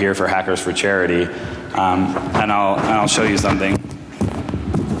right over here for Hackers for Charity. And I'll show you something.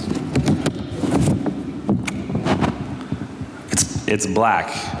 It's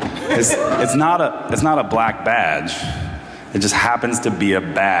black. It's not a black badge. It just happens to be a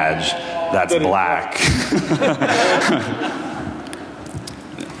badge that's black.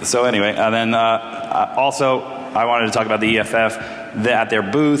 So anyway, and then also I wanted to talk about the EFF. At their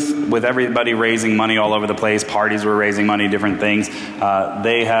booth, with everybody raising money all over the place, parties were raising money, different things.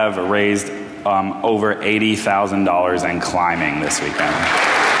 They have raised over $80,000 and climbing this weekend.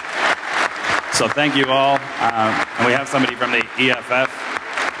 So thank you all. And we have somebody from the EFF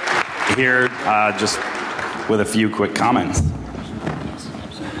here just with a few quick comments.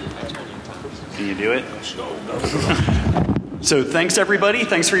 Can you do it? So thanks everybody,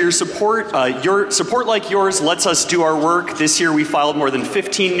 thanks for your support. Your support like yours lets us do our work. This year we filed more than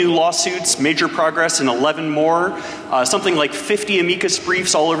 15 new lawsuits, major progress in 11 more, something like 50 amicus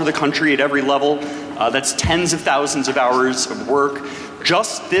briefs all over the country at every level. That's tens of thousands of hours of work.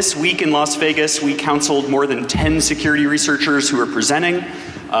 Just this week in Las Vegas, we counseled more than 10 security researchers who are presenting.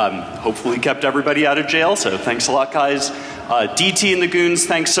 Hopefully kept everybody out of jail, so thanks a lot guys. DT and the Goons,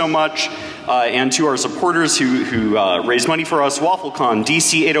 thanks so much. And to our supporters who raised money for us, WaffleCon,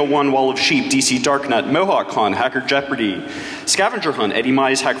 DC 801, Wall of Sheep, DC Darknet, MohawkCon, Hacker Jeopardy, Scavenger Hunt, Eddie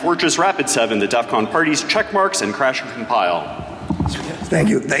Mize, Hack Fortress, Rapid 7, the DEF CON parties, Checkmarks, and Crash and Compile. Thank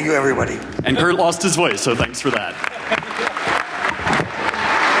you everybody. And Kurt lost his voice, so thanks for that.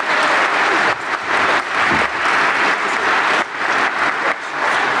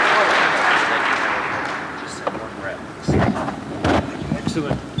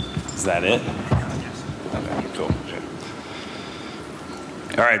 Is that it? Okay, cool.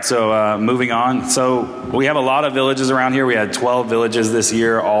 All right, so moving on. So we have a lot of villages around here. We had 12 villages this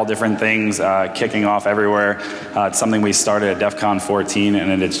year, all different things kicking off everywhere. It's something we started at DEF CON 14,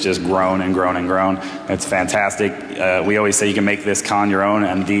 and it's just grown and grown and grown. It's fantastic. We always say you can make this con your own,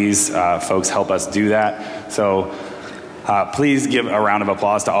 and these folks help us do that. So please give a round of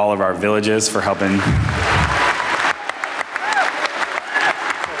applause to all of our villages for helping.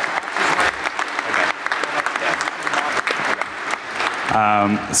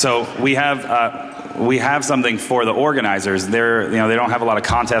 So we have something for the organizers. They don't have a lot of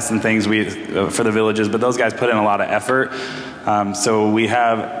contests and things for the villages, but those guys put in a lot of effort. So we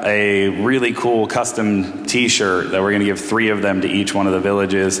have a really cool custom T-shirt that we're going to give 3 of them to each one of the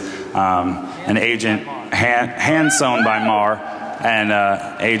villages. An agent hand sewn by Mar, and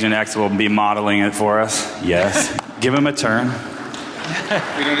Agent X will be modeling it for us. Yes, give him a turn.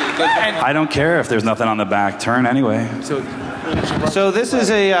 I don't care if there's nothing on the back. Turn anyway. So this is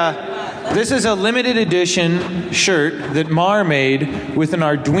a This is a limited edition shirt that Mar made with an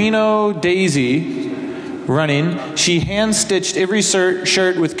Arduino Daisy running. She hand-stitched every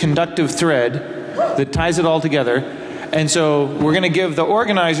shirt with conductive thread that ties it all together. And so we're going to give the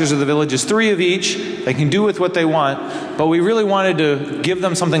organizers of the villages 3 of each. They can do with what they want. But we really wanted to give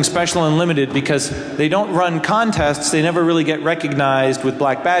them something special and limited because they don't run contests. They never really get recognized with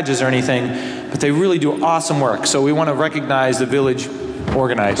black badges or anything. But they really do awesome work. So we want to recognize the village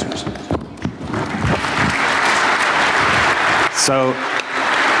organizers. So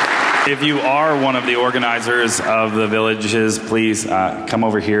if you are one of the organizers of the villages, please come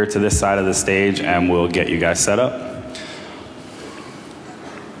over here to this side of the stage and we'll get you guys set up.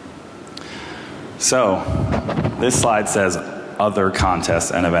 So this slide says other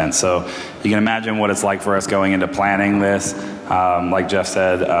contests and events. So you can imagine what it's like for us going into planning this. Like Jeff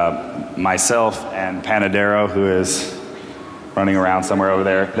said, myself and Panadero, who is running around somewhere over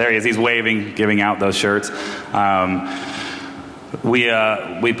there. There he is, he's waving, giving out those shirts.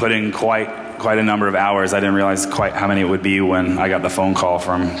 We put in quite a number of hours. I didn't realize quite how many it would be when I got the phone call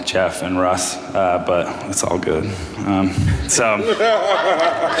from Jeff and Russ, but it's all good. So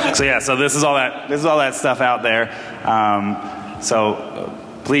yeah, so this is all that stuff out there. So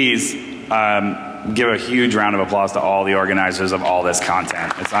please give a huge round of applause to all the organizers of all this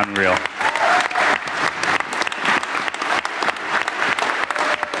content. It's unreal.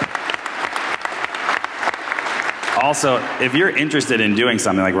 Also, if you're interested in doing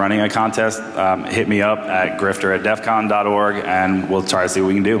something like running a contest, hit me up at grifter@defcon.org and we'll try to see what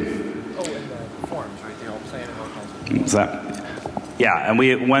we can do. Oh, and the forums, right? They're all playing in all kinds of What's that? Yeah,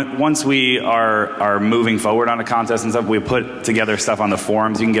 and once we are moving forward on a contest and stuff, we put together stuff on the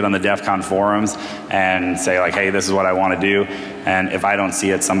forums. You can get on the DEF CON forums and say like, hey, this is what I want to do. And if I don't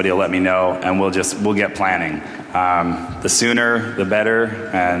see it, somebody will let me know and we'll get planning. The sooner, the better,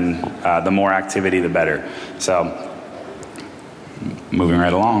 and the more activity, the better. So, moving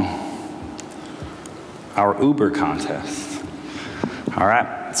right along. Our Uber contest. All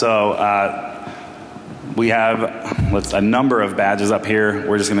right, so we have a number of badges up here.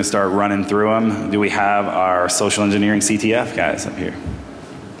 We're just going to start running through them. Do we have our social engineering CTF guys up here?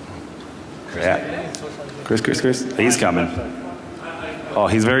 Yeah. Chris. He's coming. Oh,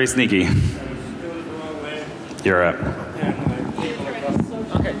 he's very sneaky. You're up.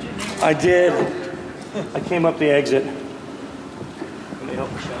 I did. I came up the exit.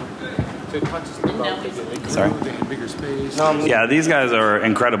 Sorry? Yeah, these guys are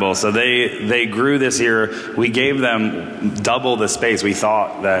incredible. So they grew this year. We gave them double the space. We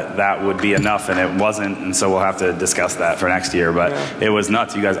thought that would be enough, and it wasn't, and so we'll have to discuss that for next year. But it was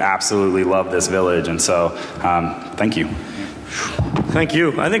nuts. You guys absolutely love this village, and so thank you. Thank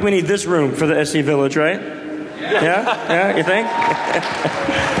you. I think we need this room for the SC Village, right? Yeah, you think?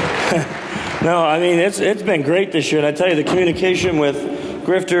 No, I mean, it's been great this year, and I tell you, the communication with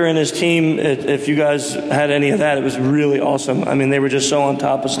Grifter and his team, if you guys had any of that, it was really awesome. I mean, they were just so on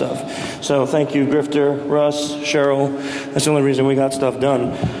top of stuff. So thank you, Grifter, Russ, Cheryl. That's the only reason we got stuff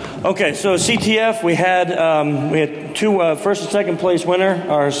done. Okay, so CTF, we had two first and second place winner.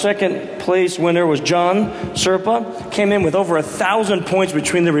 Our second place winner was John Serpa. Came in with over 1,000 points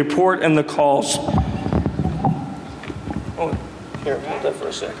between the report and the calls. Oh, here, hold that for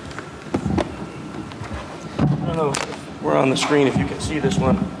a sec. I don't know if we're on the screen if you can see this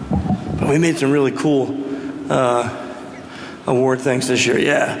one. But we made some really cool award things this year.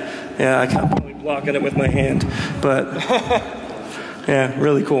 Yeah, I can't probably blocking it with my hand, but yeah,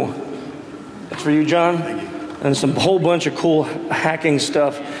 really cool. That's for you, John. Thank you. And some whole bunch of cool hacking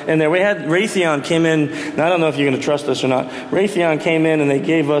stuff in there. We had Raytheon came in, and I don't know if you're going to trust this or not. Raytheon came in and they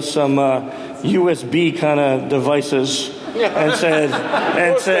gave us some USB kind of devices and said,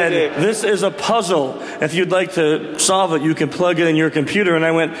 this is a puzzle. If you'd like to solve it, you can plug it in your computer. And I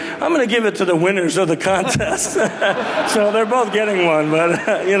went, I'm going to give it to the winners of the contest. So they're both getting one,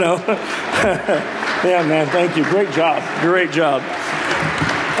 but you know. Yeah, man, thank you. Great job. Great job.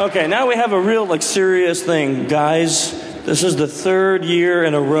 Okay, now we have a real serious thing. Guys, this is the third year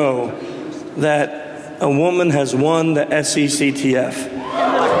in a row that a woman has won the SECTF.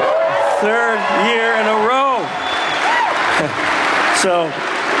 Third year in a row. So,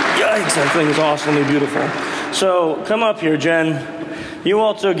 yikes, that thing is awesomely beautiful. So, come up here, Jen. You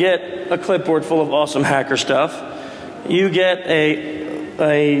also get a clipboard full of awesome hacker stuff. You get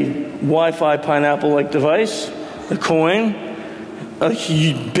a Wi-Fi pineapple-like device, a coin, a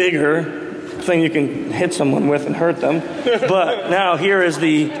bigger thing you can hit someone with and hurt them. But now here is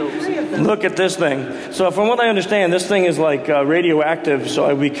look at this thing. So from what I understand, this thing is like radioactive, so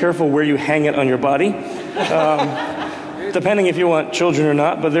I'd be careful where you hang it on your body. depending if you want children or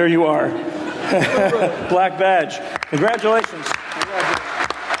not, but there you are. Black badge. Congratulations.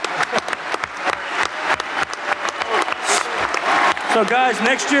 So guys,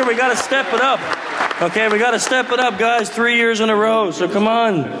 next year we got to step it up. Okay, we got to step it up, guys. 3 years in a row. So come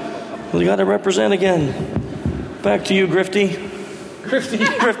on. We got to represent again. Back to you, Grifty. Grifty.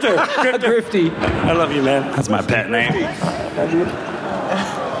 Grifter. Grifty. I love you, man. That's my pet name.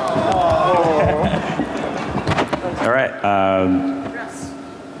 All right.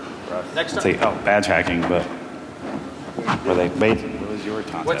 Next up. See, badge hacking, but were they? Wait, what was your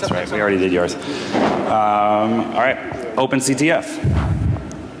contest? Right, we already did yours. All right. Open CTF.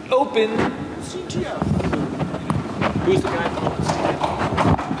 Open CTF. Who's the guy from Open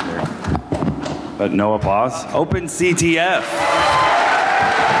CTF? But no applause. Open CTF.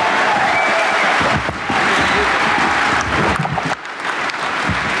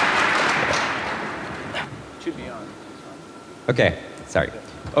 Should be on. Okay, sorry.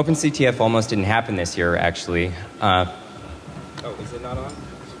 OpenCTF almost didn't happen this year, actually. Oh, is it not on?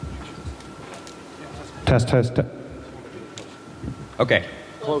 Test. Okay.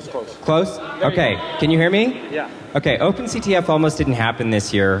 Close. Close? Okay, can you hear me? Yeah. Okay, OpenCTF almost didn't happen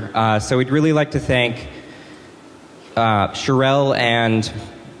this year, so we'd really like to thank Sherelle and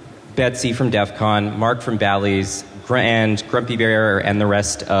Betsy from DEF CON, Mark from Bally's, and Grumpy Bear and the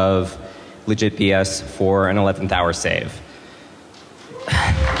rest of Legit BS for an 11th hour save.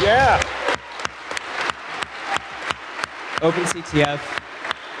 Yeah.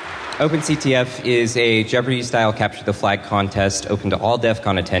 OpenCTF is a Jeopardy-style capture the flag contest open to all DEF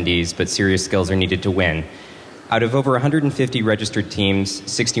CON attendees, but serious skills are needed to win. Out of over 150 registered teams,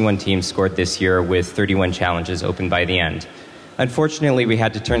 61 teams scored this year with 31 challenges open by the end. Unfortunately, we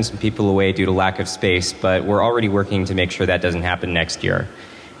had to turn some people away due to lack of space, but we're already working to make sure that doesn't happen next year.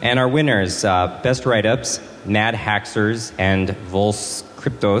 And our winners, Best Write-Ups, Mad Haxers, and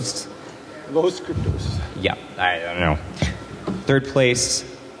Volscriptos. Yeah, I don't know. Third place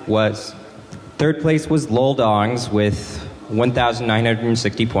was Loldongs with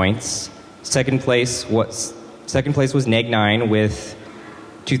 1,960 points. Second place was Neg9 with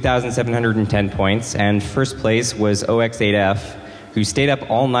 2,710 points, and first place was OX8F, who stayed up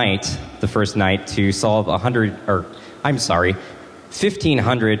all night the first night to solve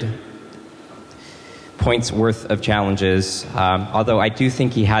 1,500 points worth of challenges, although I do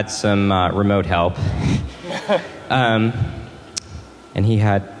think he had some remote help. And he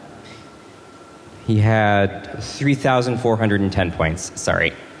had 3,410 points,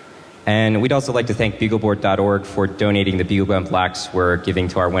 sorry. And we'd also like to thank BugleBoard.org for donating the Bugle Gun plaques we're giving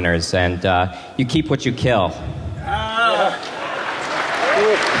to our winners. And you keep what you kill.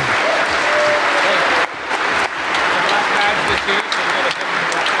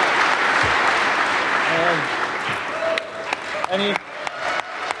 Any? Thank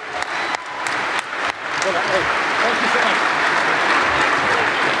you so much.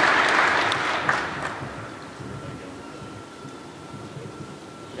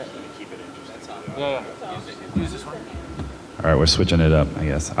 Yeah. Use this one. All right, we're switching it up, I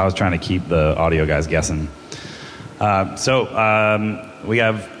guess. I was trying to keep the audio guys guessing. We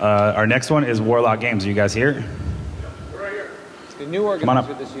have our next one is Warlock Games. Are you guys here? Right here. It's the new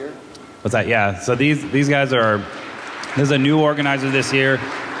organizer this year. What's that? Yeah. So these guys are. This is a new organizer this year.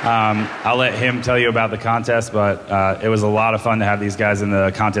 I'll let him tell you about the contest, but it was a lot of fun to have these guys in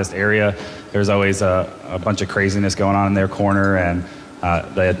the contest area. There's always a bunch of craziness going on in their corner, and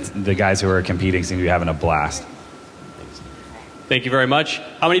the guys who are competing seem to be having a blast. Thank you very much.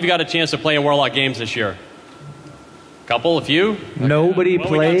 How many of you got a chance to play in Warlock Games this year? Couple, a few? Nobody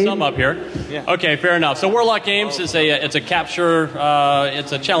played. We got some up here. Yeah. Okay, fair enough. So Warlock Games is it's a capture,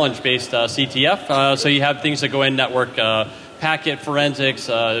 it's a challenge-based CTF. So you have things that go in network, packet forensics,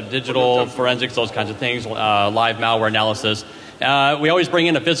 digital forensics, those kinds of things, live malware analysis. We always bring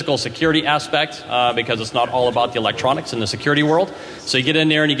in a physical security aspect because it's not all about the electronics in the security world. So you get in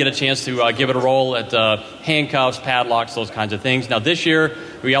there and you get a chance to give it a roll at handcuffs, padlocks, those kinds of things. Now this year,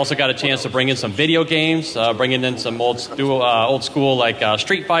 we also got a chance to bring in some video games, bringing in some old school like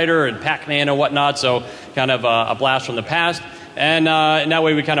Street Fighter and Pac-Man and whatnot. So kind of a blast from the past. And that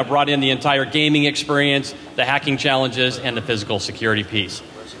way we kind of brought in the entire gaming experience, the hacking challenges, and the physical security piece.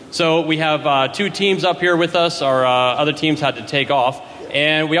 So we have two teams up here with us. Our other teams had to take off.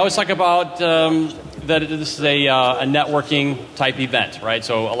 And we always talk about that this is a networking type event, right?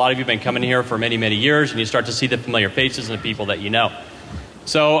 So a lot of you have been coming here for many, many years, and you start to see the familiar faces and the people that you know.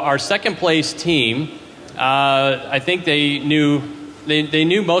 So our second place team, I think they knew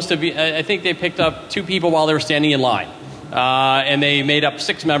most of you. I think they picked up 2 people while they were standing in line. And they made up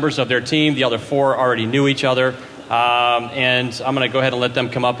 6 members of their team. The other 4 already knew each other. and I'm going to go ahead and let them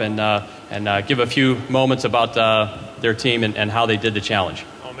come up and give a few moments about their team and how they did the challenge.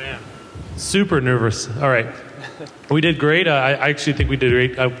 Oh, man. Super nervous. All right. We did great. I actually think we did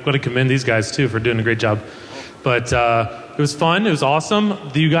great. I'm going to commend these guys, too, for doing a great job. But it was fun. It was awesome.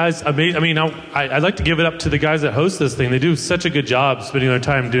 You guys, I'd like to give it up to the guys that host this thing. They do such a good job spending their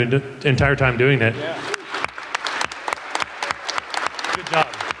time entire time doing it. Yeah. Good job.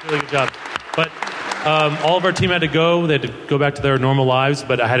 Really good job. But all of our team had to go. They had to go back to their normal lives.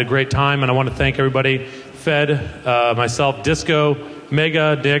 But I had a great time, and I want to thank everybody, Fed, myself, Disco,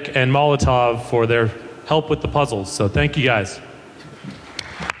 Mega, Nick, and Molotov for their help with the puzzles. So thank you guys.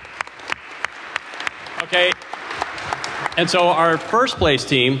 Okay. And so our first place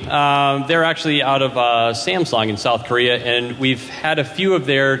team, they're actually out of Samsung in South Korea, and we've had a few of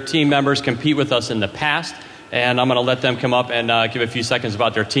their team members compete with us in the past, and I'm going to let them come up and give a few seconds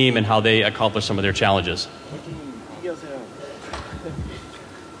about their team and how they accomplished some of their challenges.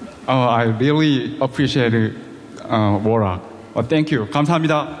 I really appreciate Wora. Thank you.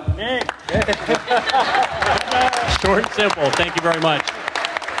 감사합니다. Short and simple. Thank you very much.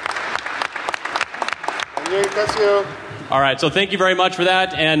 All right, so thank you very much for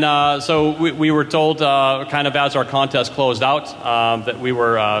that. And so we were told kind of as our contest closed out that we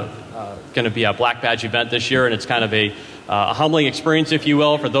were going to be a black badge event this year, and it's kind of a humbling experience, if you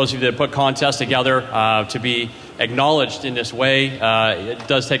will, for those of you that put contests together to be acknowledged in this way. It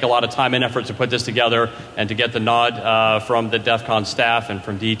does take a lot of time and effort to put this together and to get the nod from the DEF CON staff and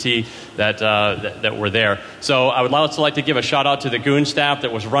from DT that were there. So I would also like to give a shout out to the Goon staff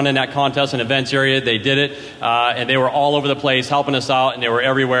that was running that contest and events area. They did it, and they were all over the place helping us out, and they were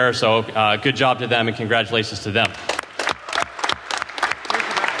everywhere. So good job to them, and congratulations to them.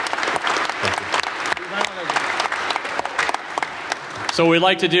 So what we'd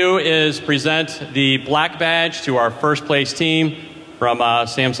like to do is present the black badge to our first place team from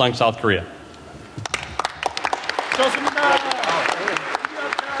Samsung, South Korea.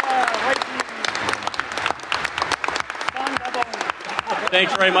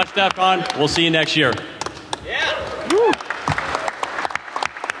 Thanks very much, DEF CON. We'll see you next year. Yeah. Woo.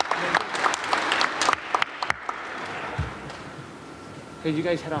 Okay, you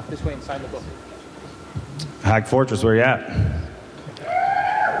guys head off this way and sign the book. Hack Fortress, where you at?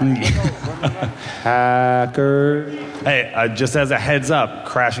 Hacker. Hey, just as a heads up,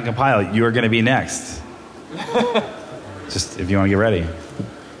 Crash and Compile, you are going to be next. Just if you want to get ready.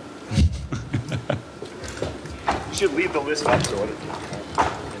 You should leave the list up so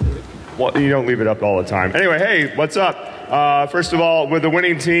well, you don't leave it up all the time. Anyway, hey, what's up? First of all, with the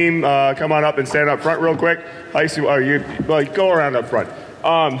winning team, come on up and stand up front real quick. Go around up front,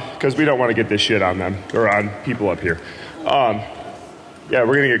 because we don't want to get this shit on them or on people up here. Yeah,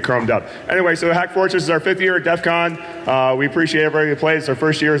 we're going to get crumbed up. Anyway, so Hack Fortress is our 5th year at DEF CON. We appreciate everybody who played. It's our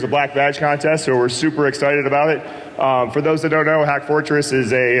first year as a Black Badge contest, so we're super excited about it. For those that don't know, Hack Fortress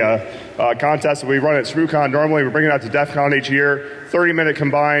is a contest that we run at ScrewCon normally. We bring it out to DEF CON each year. 30-minute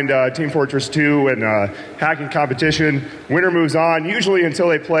combined Team Fortress 2 and hacking competition. Winner moves on, usually until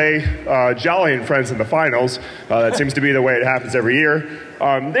they play Jolly and Friends in the finals. That seems to be the way it happens every year.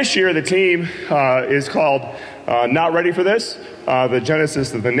 This year, the team is called Not Ready for This. The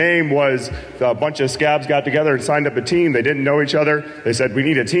genesis of the name was a bunch of scabs got together and signed up a team. They didn't know each other. They said, we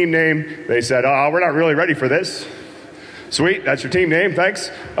need a team name. They said, we're not really ready for this. Sweet, that's your team name, thanks.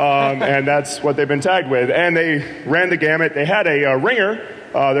 And that's what they've been tagged with. And they ran the gamut. They had a ringer.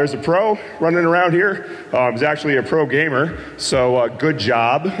 There's a pro running around here. He's actually a pro gamer, so good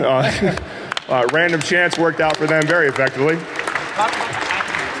job. Random chance worked out for them very effectively.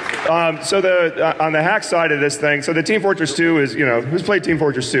 So on the hack side of this thing, so the Team Fortress 2 is, who's played Team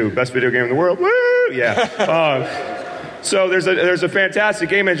Fortress 2? Best video game in the world? Woo! Yeah. So there's a fantastic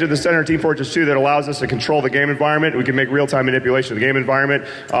game engine at the center of Team Fortress 2 that allows us to control the game environment. We can make real-time manipulation of the game environment.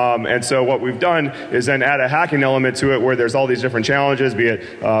 And so what we've done is then add a hacking element to it where there's all these different challenges, be it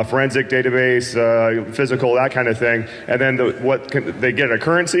forensic, database, physical, that kind of thing. And then they get a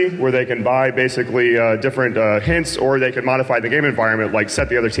currency where they can buy basically different hints, or they can modify the game environment, like set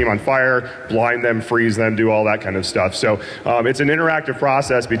the other team on fire, blind them, freeze them, do all that kind of stuff. So it's an interactive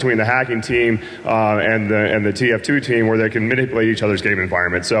process between the hacking team and the TF2 team, where they can manipulate each other's game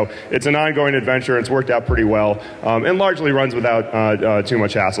environment. So it's an ongoing adventure, and it's worked out pretty well, and largely runs without too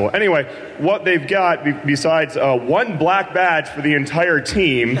much hassle. Anyway, what they've got, besides one black badge for the entire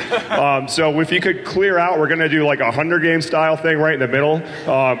team, so if you could clear out, we're going to do like a Hunger Games style thing right in the middle,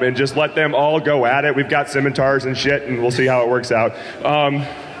 and just let them all go at it. We've got scimitars and shit, and we'll see how it works out. I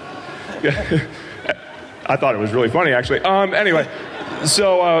thought it was really funny, actually. Anyway.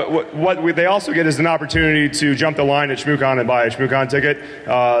 They also get is an opportunity to jump the line at ShmooCon and buy a ShmooCon ticket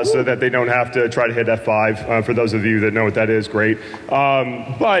so that they don't have to try to hit F5. For those of you that know what that is, great.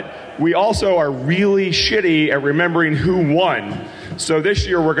 But we also are really shitty at remembering who won. So this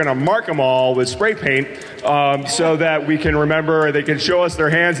year we're going to mark them all with spray paint so that we can remember, they can show us their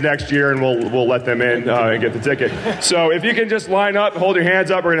hands next year and we'll let them in and get the ticket. So if you can just line up, hold your hands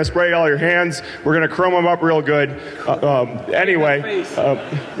up, we're going to spray all your hands. We're going to chrome them up real good. Anyway,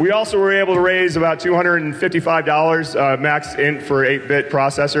 we also were able to raise about $255 max int for 8-bit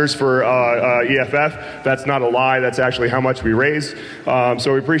processors for EFF. That's not a lie, that's actually how much we raised.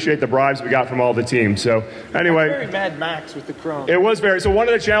 So we appreciate the bribes we got from all the teams. So anyway. Very Mad Max with the chrome. It was very, so one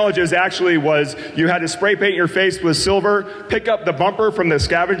of the challenges actually was you had to spray paint your face with silver, pick up the bumper from the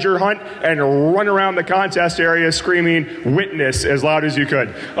scavenger hunt, and run around the contest area screaming "witness" as loud as you could.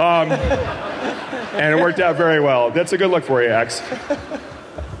 And it worked out very well. That's a good look for you, X.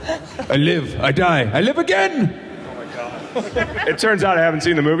 I live, I die, I live again! It turns out I haven't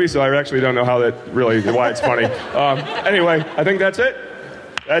seen the movie, so I actually don't know how that really, why it's funny. Anyway, I think that's it.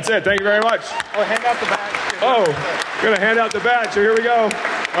 That's it. Thank you very much. Oh, hand out the badge. Oh, we're going to hand out the badge, so here we go.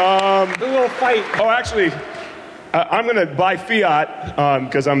 The little fight. Oh, actually, I'm going to, by fiat,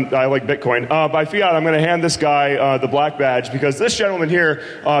 because I like Bitcoin, by fiat, I'm going to hand this guy the black badge because this gentleman here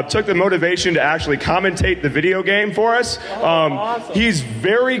took the motivation to actually commentate the video game for us. Awesome. He's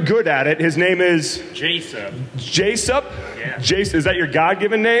very good at it. His name is? Jason. Jason? Yeah. Jason, is that your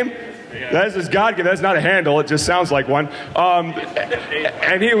God-given name? Yeah. That is his God-given. That's not a handle. It just sounds like one.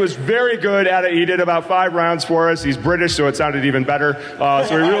 And he was very good at it. He did about 5 rounds for us. He's British, so it sounded even better.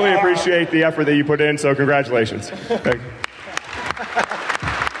 So we really appreciate the effort that you put in. So congratulations. Thank you.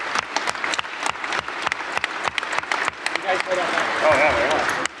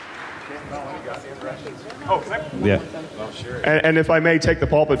 Yeah. And if I may take the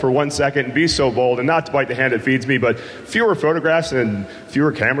pulpit for 1 second and be so bold, and not to bite the hand that feeds me, but fewer photographs and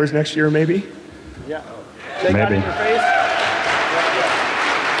fewer cameras next year, maybe? Yeah. Maybe. In your face?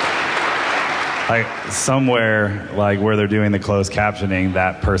 Like somewhere, like where they're doing the closed captioning,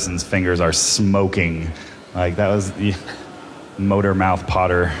 that person's fingers are smoking. Like that was the motor mouth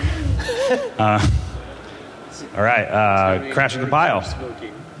Potter. All right, Crash and Compile.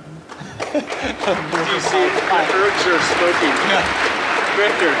 Do you see urges are smoking?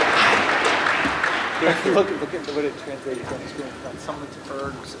 Victor. Look at what it translates on the screen. Someone's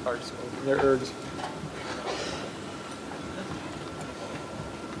ergs are smoking. They're ergs.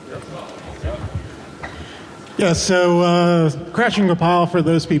 Yeah, so Crash and Compile, for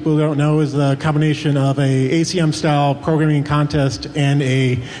those people who don't know, is a combination of a ACM-style programming contest and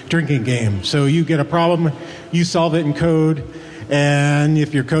a drinking game. So you get a problem, you solve it in code, and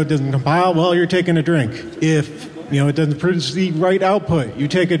if your code doesn't compile, well, you're taking a drink. If it doesn't produce the right output, you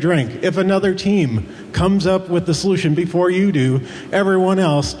take a drink. If another team comes up with the solution before you do, everyone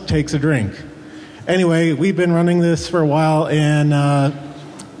else takes a drink. Anyway, we've been running this for a while, and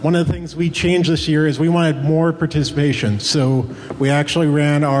one of the things we changed this year is we wanted more participation. So we actually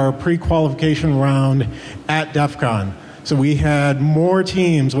ran our pre-qualification round at DEF CON. So we had more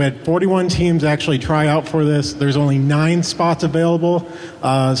teams. We had 41 teams actually try out for this. There's only 9 spots available.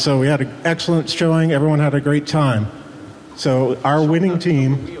 So we had an excellent showing. Everyone had a great time. So our winning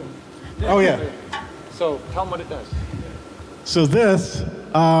team. Oh, yeah. So tell them what it does. So this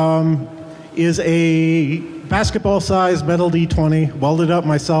is a basketball-sized metal D20, welded up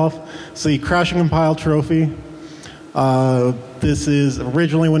myself. It's the Crash and Compile trophy. This is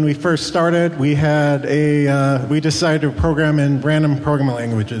originally when we first started, we had we decided to program in random programming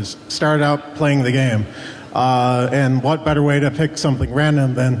languages. Started out playing the game. And what better way to pick something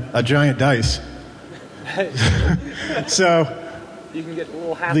random than a giant dice? So you can get a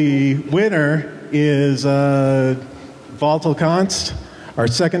little happy. The winner is Volatile Const. Our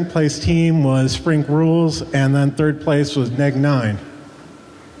second place team was Sprink Rules, and then third place was Neg9.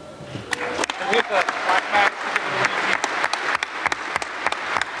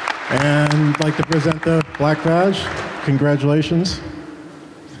 And I'd like to present the black badge. Congratulations.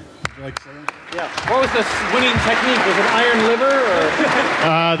 Yeah. What was the winning technique? Was it iron liver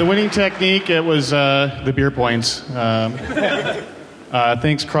or? The winning technique, it was the beer points.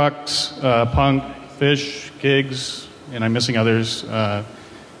 Thanks, Crux, Punk, Fish, Gigs, and I'm missing others.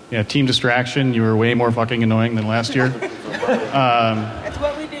 Team distraction. You were way more fucking annoying than last year. That's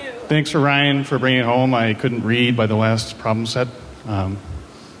what we do. Thanks for Ryan for bringing it home. I couldn't read by the last problem set.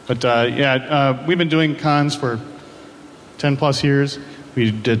 We've been doing cons for 10 plus years.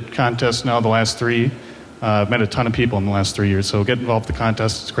 We did contests now the last 3. I've met a ton of people in the last 3 years, so get involved with the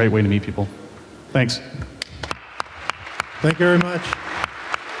contest. It's a great way to meet people. Thanks. Thank you very much.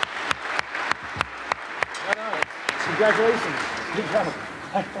 Congratulations. Good job.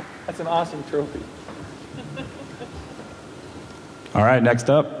 That's an awesome trophy. All right, next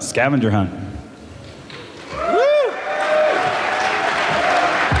up, scavenger hunt.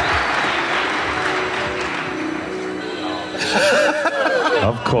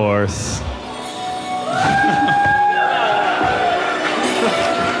 Of course.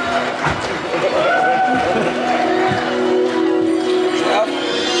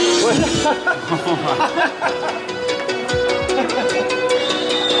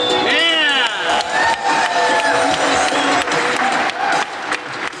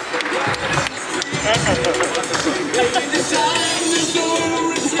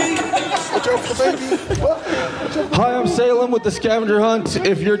 Hi, I'm Salem with the Scavenger Hunt.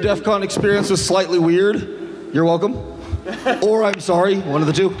 If your DEF CON experience was slightly weird, you're welcome. Or I'm sorry, one of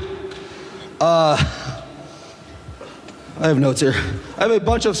the two. I have notes here. I have a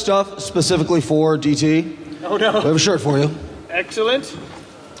bunch of stuff specifically for DT. Oh no. We have a shirt for you. Excellent.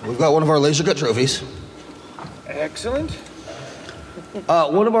 We've got one of our laser cut trophies. Excellent.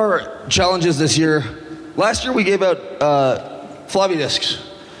 One of our challenges this year, last year we gave out floppy disks,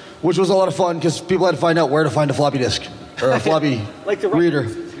 which was a lot of fun because people had to find out where to find a floppy disk or a floppy Like the reader.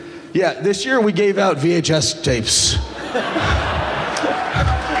 Yeah, this year we gave out VHS tapes.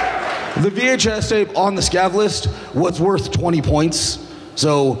 The VHS tape on the scav list was worth 20 points,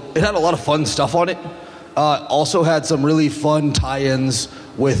 so it had a lot of fun stuff on it. Also had some really fun tie-ins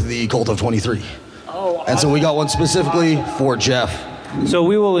with the Cult of 23. Oh, and so we got one specifically for Jeff. So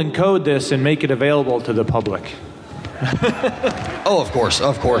we will encode this and make it available to the public. Oh, of course,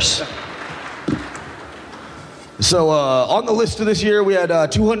 of course. So on the list of this year, we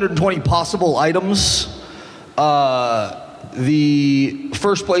had 220 possible items. The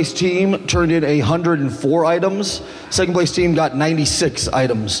first place team turned in 104 items. Second place team got 96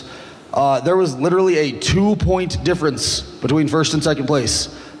 items. There was literally a 2-point difference between first and second place,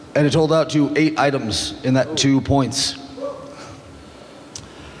 and it totaled out to 8 items in that 2 points.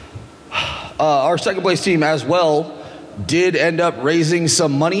 Our second place team as well did end up raising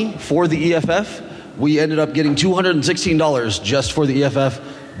some money for the EFF. We ended up getting $216 just for the EFF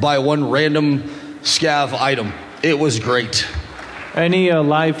by one random scav item. It was great. Any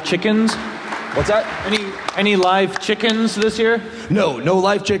live chickens? What's that? Any live chickens this year? No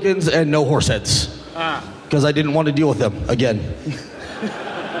live chickens and no horse heads. Because I didn't want to deal with them again.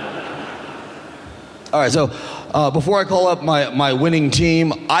 All right, so before I call up my winning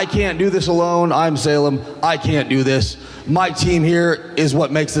team, I can't do this alone. I'm Salem. I can't do this. My team here is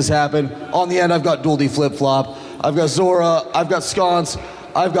what makes this happen. On the end, I've got Dual D Flip Flop. I've got Zora. I've got Sconce.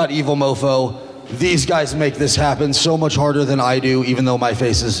 I've got Evil Mofo. These guys make this happen so much harder than I do, even though my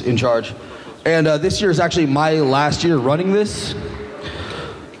face is in charge. And this year is actually my last year running this.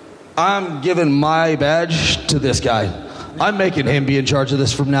 I'm giving my badge to this guy. I'm making him be in charge of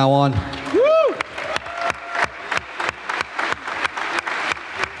this from now on.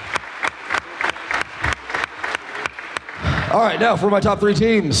 All right, now for my top 3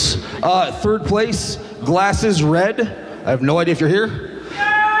 teams. Third place, Glasses Red. I have no idea if you're here.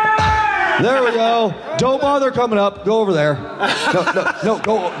 There we go. Don't bother coming up. Go over there. No,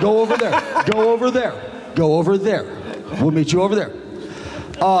 go over there. Go over there. Go over there. We'll meet you over there.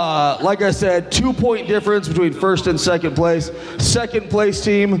 Like I said, 2-point difference between first and second place. Second place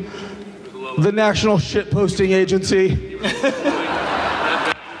team, the National Shit Posting Agency.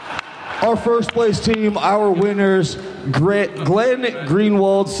 Our first place team, our winners, Glenn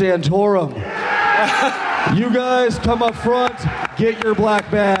Greenwald Santorum. You guys come up front, get your black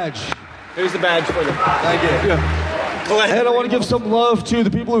badge. Here's the badge for them. Thank you. And I want to give some love to the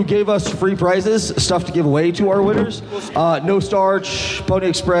people who gave us free prizes, stuff to give away to our winners. No Starch, Pony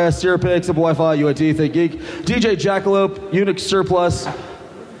Express, Syrapix, Simple Wi-Fi, UIT, Think Geek, DJ Jackalope, Unix Surplus.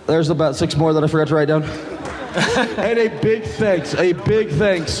 There's about 6 more that I forgot to write down. And a big thanks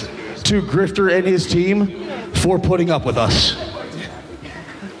to Grifter and his team for putting up with us.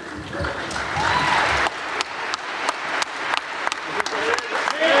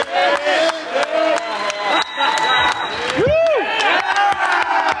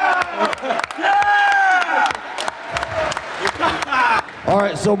 All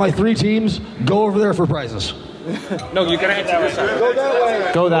right, so my 3 teams, go over there for prizes. No, you gotta answer this side. Go that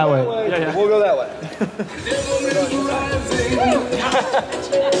way. Go that way. Yeah. We'll go that way.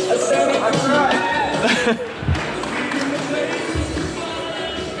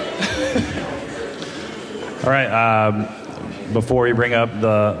 All right. Before we bring up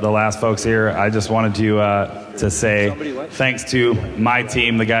the last folks here, I just wanted to to say thanks to my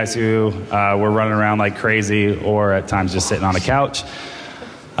team, the guys who were running around like crazy or at times just sitting on the couch.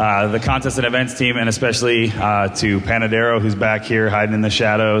 The contest and events team, and especially to Panadero, who's back here hiding in the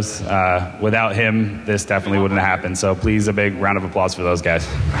shadows. Without him, this definitely wouldn't have happened. So please, a big round of applause for those guys.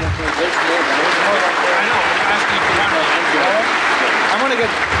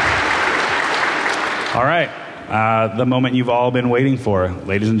 All right, the moment you've all been waiting for.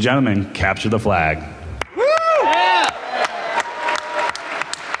 Ladies and gentlemen, capture the flag.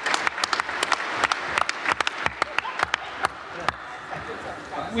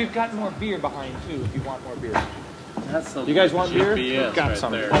 We've got more beer behind too. If you want more beer. That's the You guys want beer? GPS Got right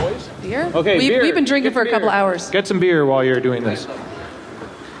some. there. Always. Beer? Okay, beer. We've been drinking Get for a couple beer. hours. Get some beer while you're doing this.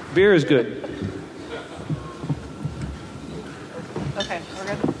 Beer is good. Okay, we're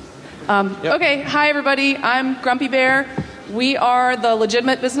good. Okay, hi everybody. I'm Grumpy Bear. We are the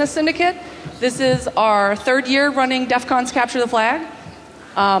Legitimate Business Syndicate. This is our 3rd year running DEF CON's Capture the Flag.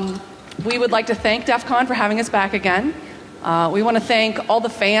 We would like to thank DEF CON for having us back again. We want to thank all the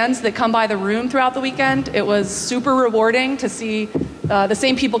fans that come by the room throughout the weekend. It was super rewarding to see the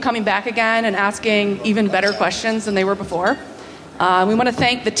same people coming back again and asking even better questions than they were before. We want to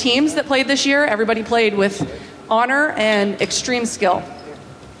thank the teams that played this year. Everybody played with honor and extreme skill.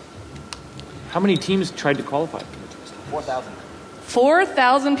 How many teams tried to qualify? 4,000.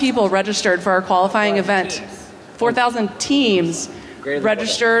 4,000 people registered for our qualifying event. 4,000 teams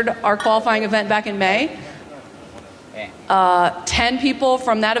registered our qualifying event back in May. 10 people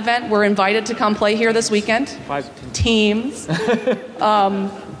from that event were invited to come play here this weekend. 5 teams.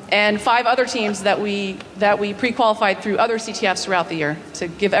 And 5 other teams that we pre-qualified through other CTFs throughout the year to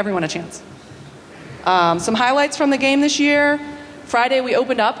give everyone a chance. Some highlights from the game this year. Friday we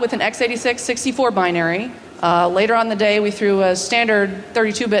opened up with an x86 64 binary. Later on the day we threw a standard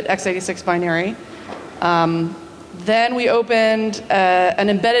 32-bit x86 binary. Then we opened an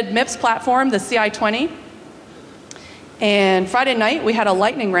embedded MIPS platform, the CI-20. And Friday night, we had a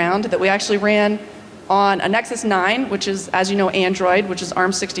lightning round that we actually ran on a Nexus 9, which is, as you know, Android, which is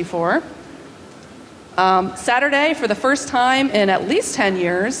ARM64. Saturday, for the first time in at least 10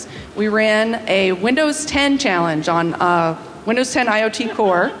 years, we ran a Windows 10 challenge on Windows 10 IoT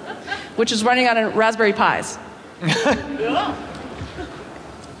Core, which is running on a Raspberry Pis.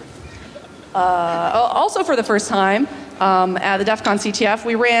 Also for the first time at the DEF CON CTF,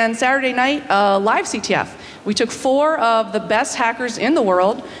 we ran Saturday night live CTF. We took 4 of the best hackers in the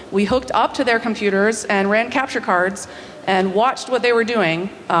world, we hooked up to their computers and ran capture cards and watched what they were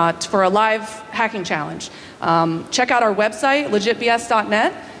doing for a live hacking challenge. Check out our website,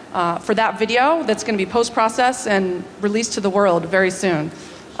 legitbs.net, for that video that's going to be post-processed and released to the world very soon.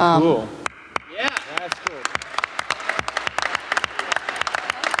 Cool. Yeah, that's cool.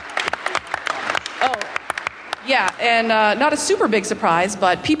 Yeah, and not a super big surprise,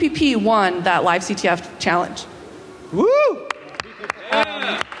 but PPP won that live CTF challenge. Woo!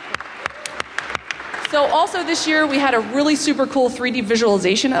 So also this year we had a really super cool 3D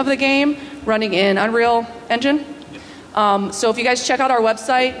visualization of the game running in Unreal Engine. So if you guys check out our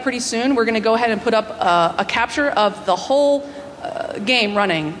website pretty soon, we're going to go ahead and put up a capture of the whole game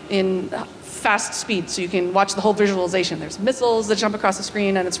running in fast speed so you can watch the whole visualization. There's missiles that jump across the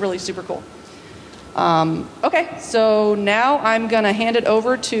screen and it's really super cool. Okay, so now I'm going to hand it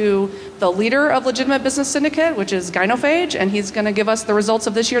over to the leader of Legitimate Business Syndicate, which is Gynophage, and he's going to give us the results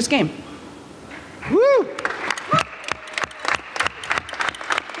of this year's game. Woo!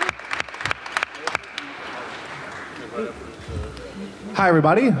 Hi,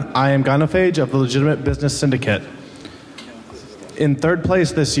 everybody. I am Gynophage of the Legitimate Business Syndicate. In 3rd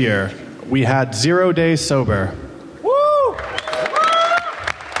place this year, we had 0 days sober.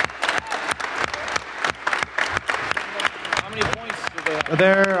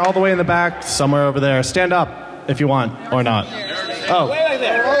 They're all the way in the back, somewhere over there. Stand up if you want, or not. Oh. Way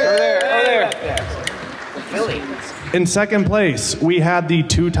there. Over there. In 2nd place, we had the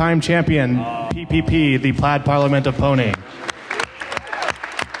 2-time champion, PPP, the Plaid Parliament of Pony.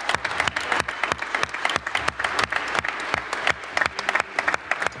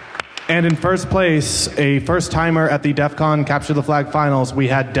 And in 1st place, a first-timer at the DEF CON Capture the Flag Finals, we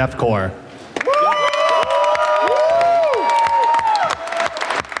had DEFCORE.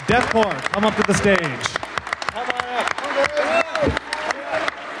 DEFCORE, come up to the stage.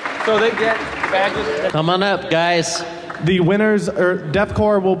 So they get badges. Come on up, guys. The winners,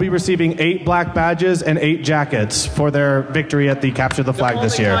 DEFCORE will be receiving 8 black badges and 8 jackets for their victory at the Capture the Flag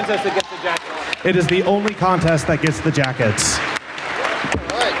this year. It is the only contest that gets the jackets.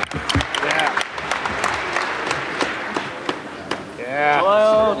 Yeah.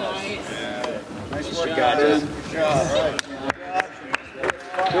 Well, nice work, guys.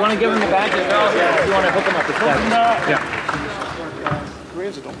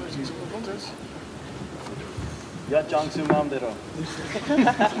 야, 장수 마음대로.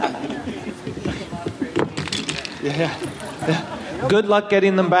 Yeah. Good luck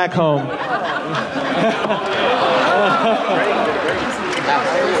getting them back home.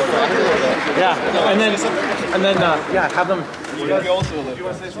 Yeah, and then yeah, have them. Do you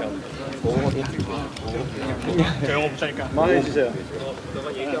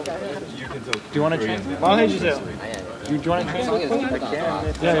want to translate? Do you want to translate?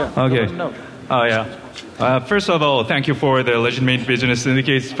 Yeah. Okay. Oh yeah. First of all, thank you for the legitimate business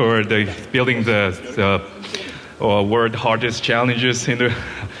syndicates for building the world hardest challenges in the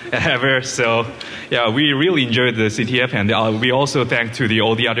ever. So yeah, we really enjoyed the CTF, and we also thank to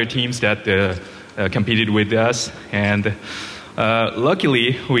all the other teams that competed with us. And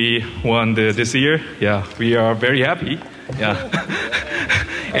luckily, we won this year. Yeah, we are very happy. Yeah.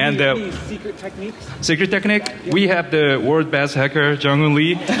 And secret technique, we have the world best hacker, Jung-Un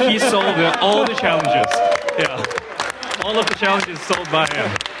Lee. He solved all the challenges. Yeah, all of the challenges solved by him.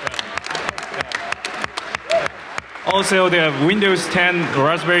 Also, the Windows 10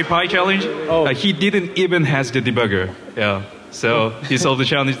 Raspberry Pi challenge, he didn't even has the debugger. Yeah, so he solved the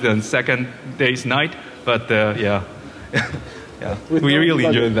challenge the second day's night. But yeah, yeah, we really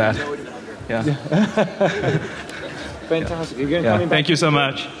enjoyed that. Yeah. Fantastic. You're going to come thank you so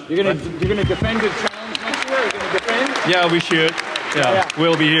much. You're going to defend your challenge next year? Are you going to defend? Yeah, we should. Yeah,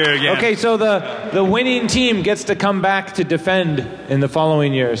 we'll be here again. Okay, so the winning team gets to come back to defend in the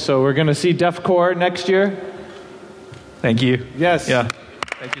following year. So we're going to see Def Corps next year. Thank you. Yes. Yeah.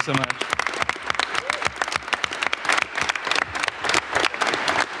 Thank you so much.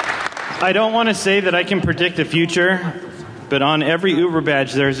 I don't want to say that I can predict the future, but on every Uber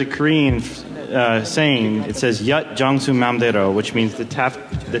badge there's a Korean saying. It says "Yat Jangsu Mamdero," which means the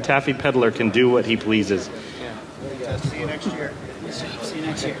taffy peddler can do what he pleases. See you next year. See you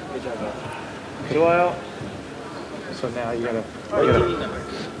next year. Well, so now you gotta.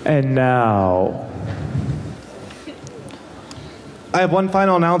 And now, I have one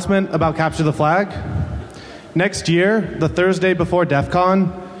final announcement about Capture the Flag. Next year, the Thursday before DEF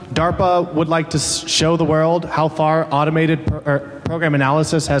CON, DARPA would like to show the world how far automated program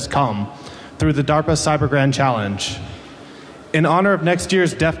analysis has come through the DARPA Cyber Grand Challenge. In honor of next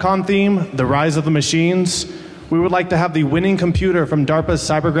year's DEF CON theme, The Rise of the Machines, we would like to have the winning computer from DARPA's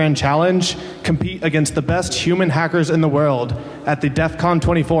Cyber Grand Challenge compete against the best human hackers in the world at the DEF CON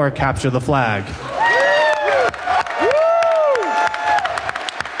 24 Capture the Flag.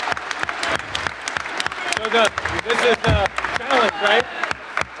 So this is the challenge, right?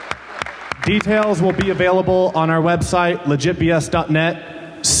 Details will be available on our website,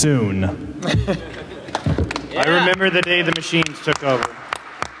 legitbs.net, soon. I remember the day the machines took over.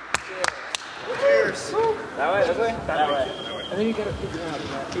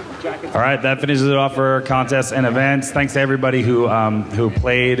 All right, that finishes it off for contests and events. Thanks to everybody who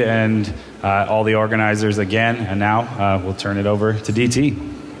played and all the organizers again. And now we'll turn it over to DT.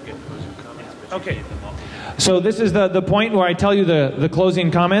 Okay. So this is the point where I tell you the closing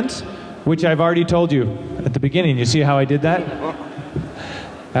comments, which I've already told you at the beginning. You see how I did that?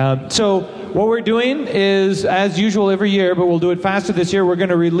 So what we're doing is, as usual every year, but we'll do it faster this year, we're going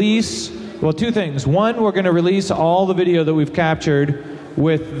to release, well, two things. One, we're going to release all the video that we've captured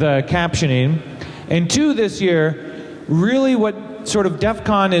with the captioning. And two, this year, really what sort of DEF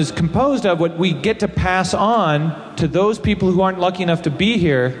CON is composed of, what we get to pass on to those people who aren't lucky enough to be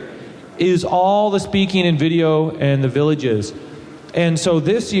here, is all the speaking and video and the villages. And so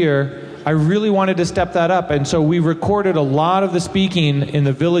this year, I really wanted to step that up. And so we recorded a lot of the speaking in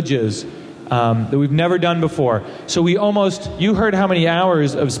the villages that we've never done before. So we almost, you heard how many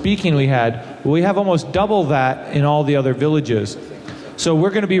hours of speaking we had. Well, we have almost double that in all the other villages. So we're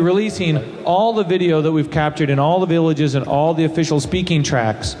going to be releasing all the video that we've captured in all the villages and all the official speaking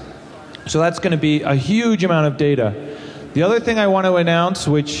tracks. So that's going to be a huge amount of data. The other thing I want to announce,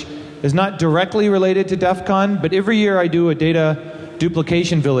 which is not directly related to DEF CON, but every year I do a data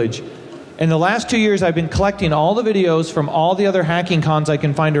duplication village. In the last 2 years, I've been collecting all the videos from all the other hacking cons I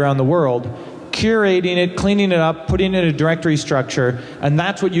can find around the world, curating it, cleaning it up, putting it in a directory structure, and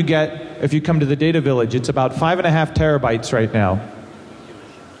that's what you get if you come to the data village. It's about 5.5 terabytes right now.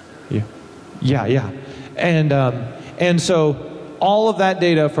 Yeah. And so all of that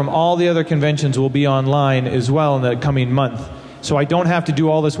data from all the other conventions will be online as well in the coming month. So I don't have to do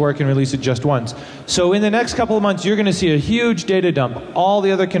all this work and release it just once. So in the next couple of months, you're going to see a huge data dump. All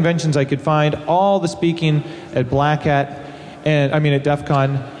the other conventions I could find, all the speaking at Black Hat, and at DEF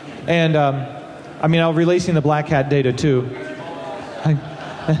CON, and I'll be releasing the Black Hat data too.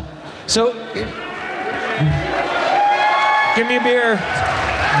 So, give me a beer.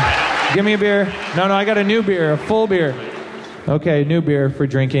 Give me a beer. No, I got a new beer, a full beer. Okay, new beer for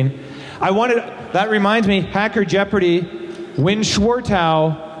drinking. That reminds me, Hacker Jeopardy. Win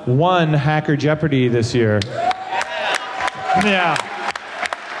Schwartau won Hacker Jeopardy this year. Yeah.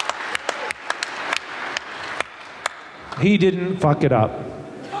 He didn't fuck it up.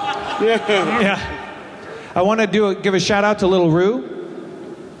 Yeah. I want to give a shout out to Little Roo.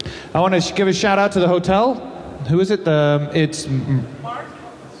 I want to give a shout out to the hotel. Who is it? It's Mark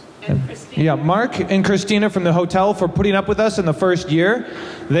and Christina. Yeah, Mark and Christina from the hotel for putting up with us in the first year.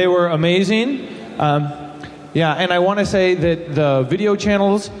 They were amazing. Yeah, and I want to say that the video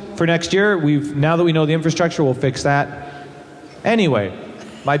channels for next year, now that we know the infrastructure, we'll fix that. Anyway,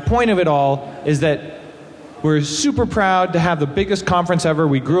 my point of it all is that we're super proud to have the biggest conference ever.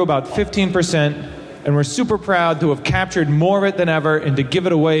 We grew about 15%, and we're super proud to have captured more of it than ever and to give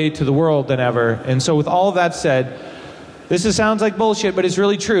it away to the world than ever. And so with all of that said, sounds like bullshit, but it's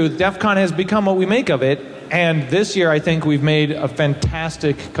really true. DEF CON has become what we make of it, and this year I think we've made a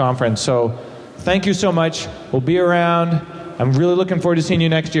fantastic conference. So thank you so much. We'll be around. I'm really looking forward to seeing you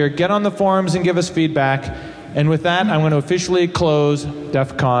next year. Get on the forums and give us feedback. And with that, I'm going to officially close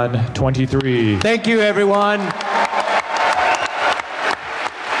DEF CON 23. Thank you, everyone.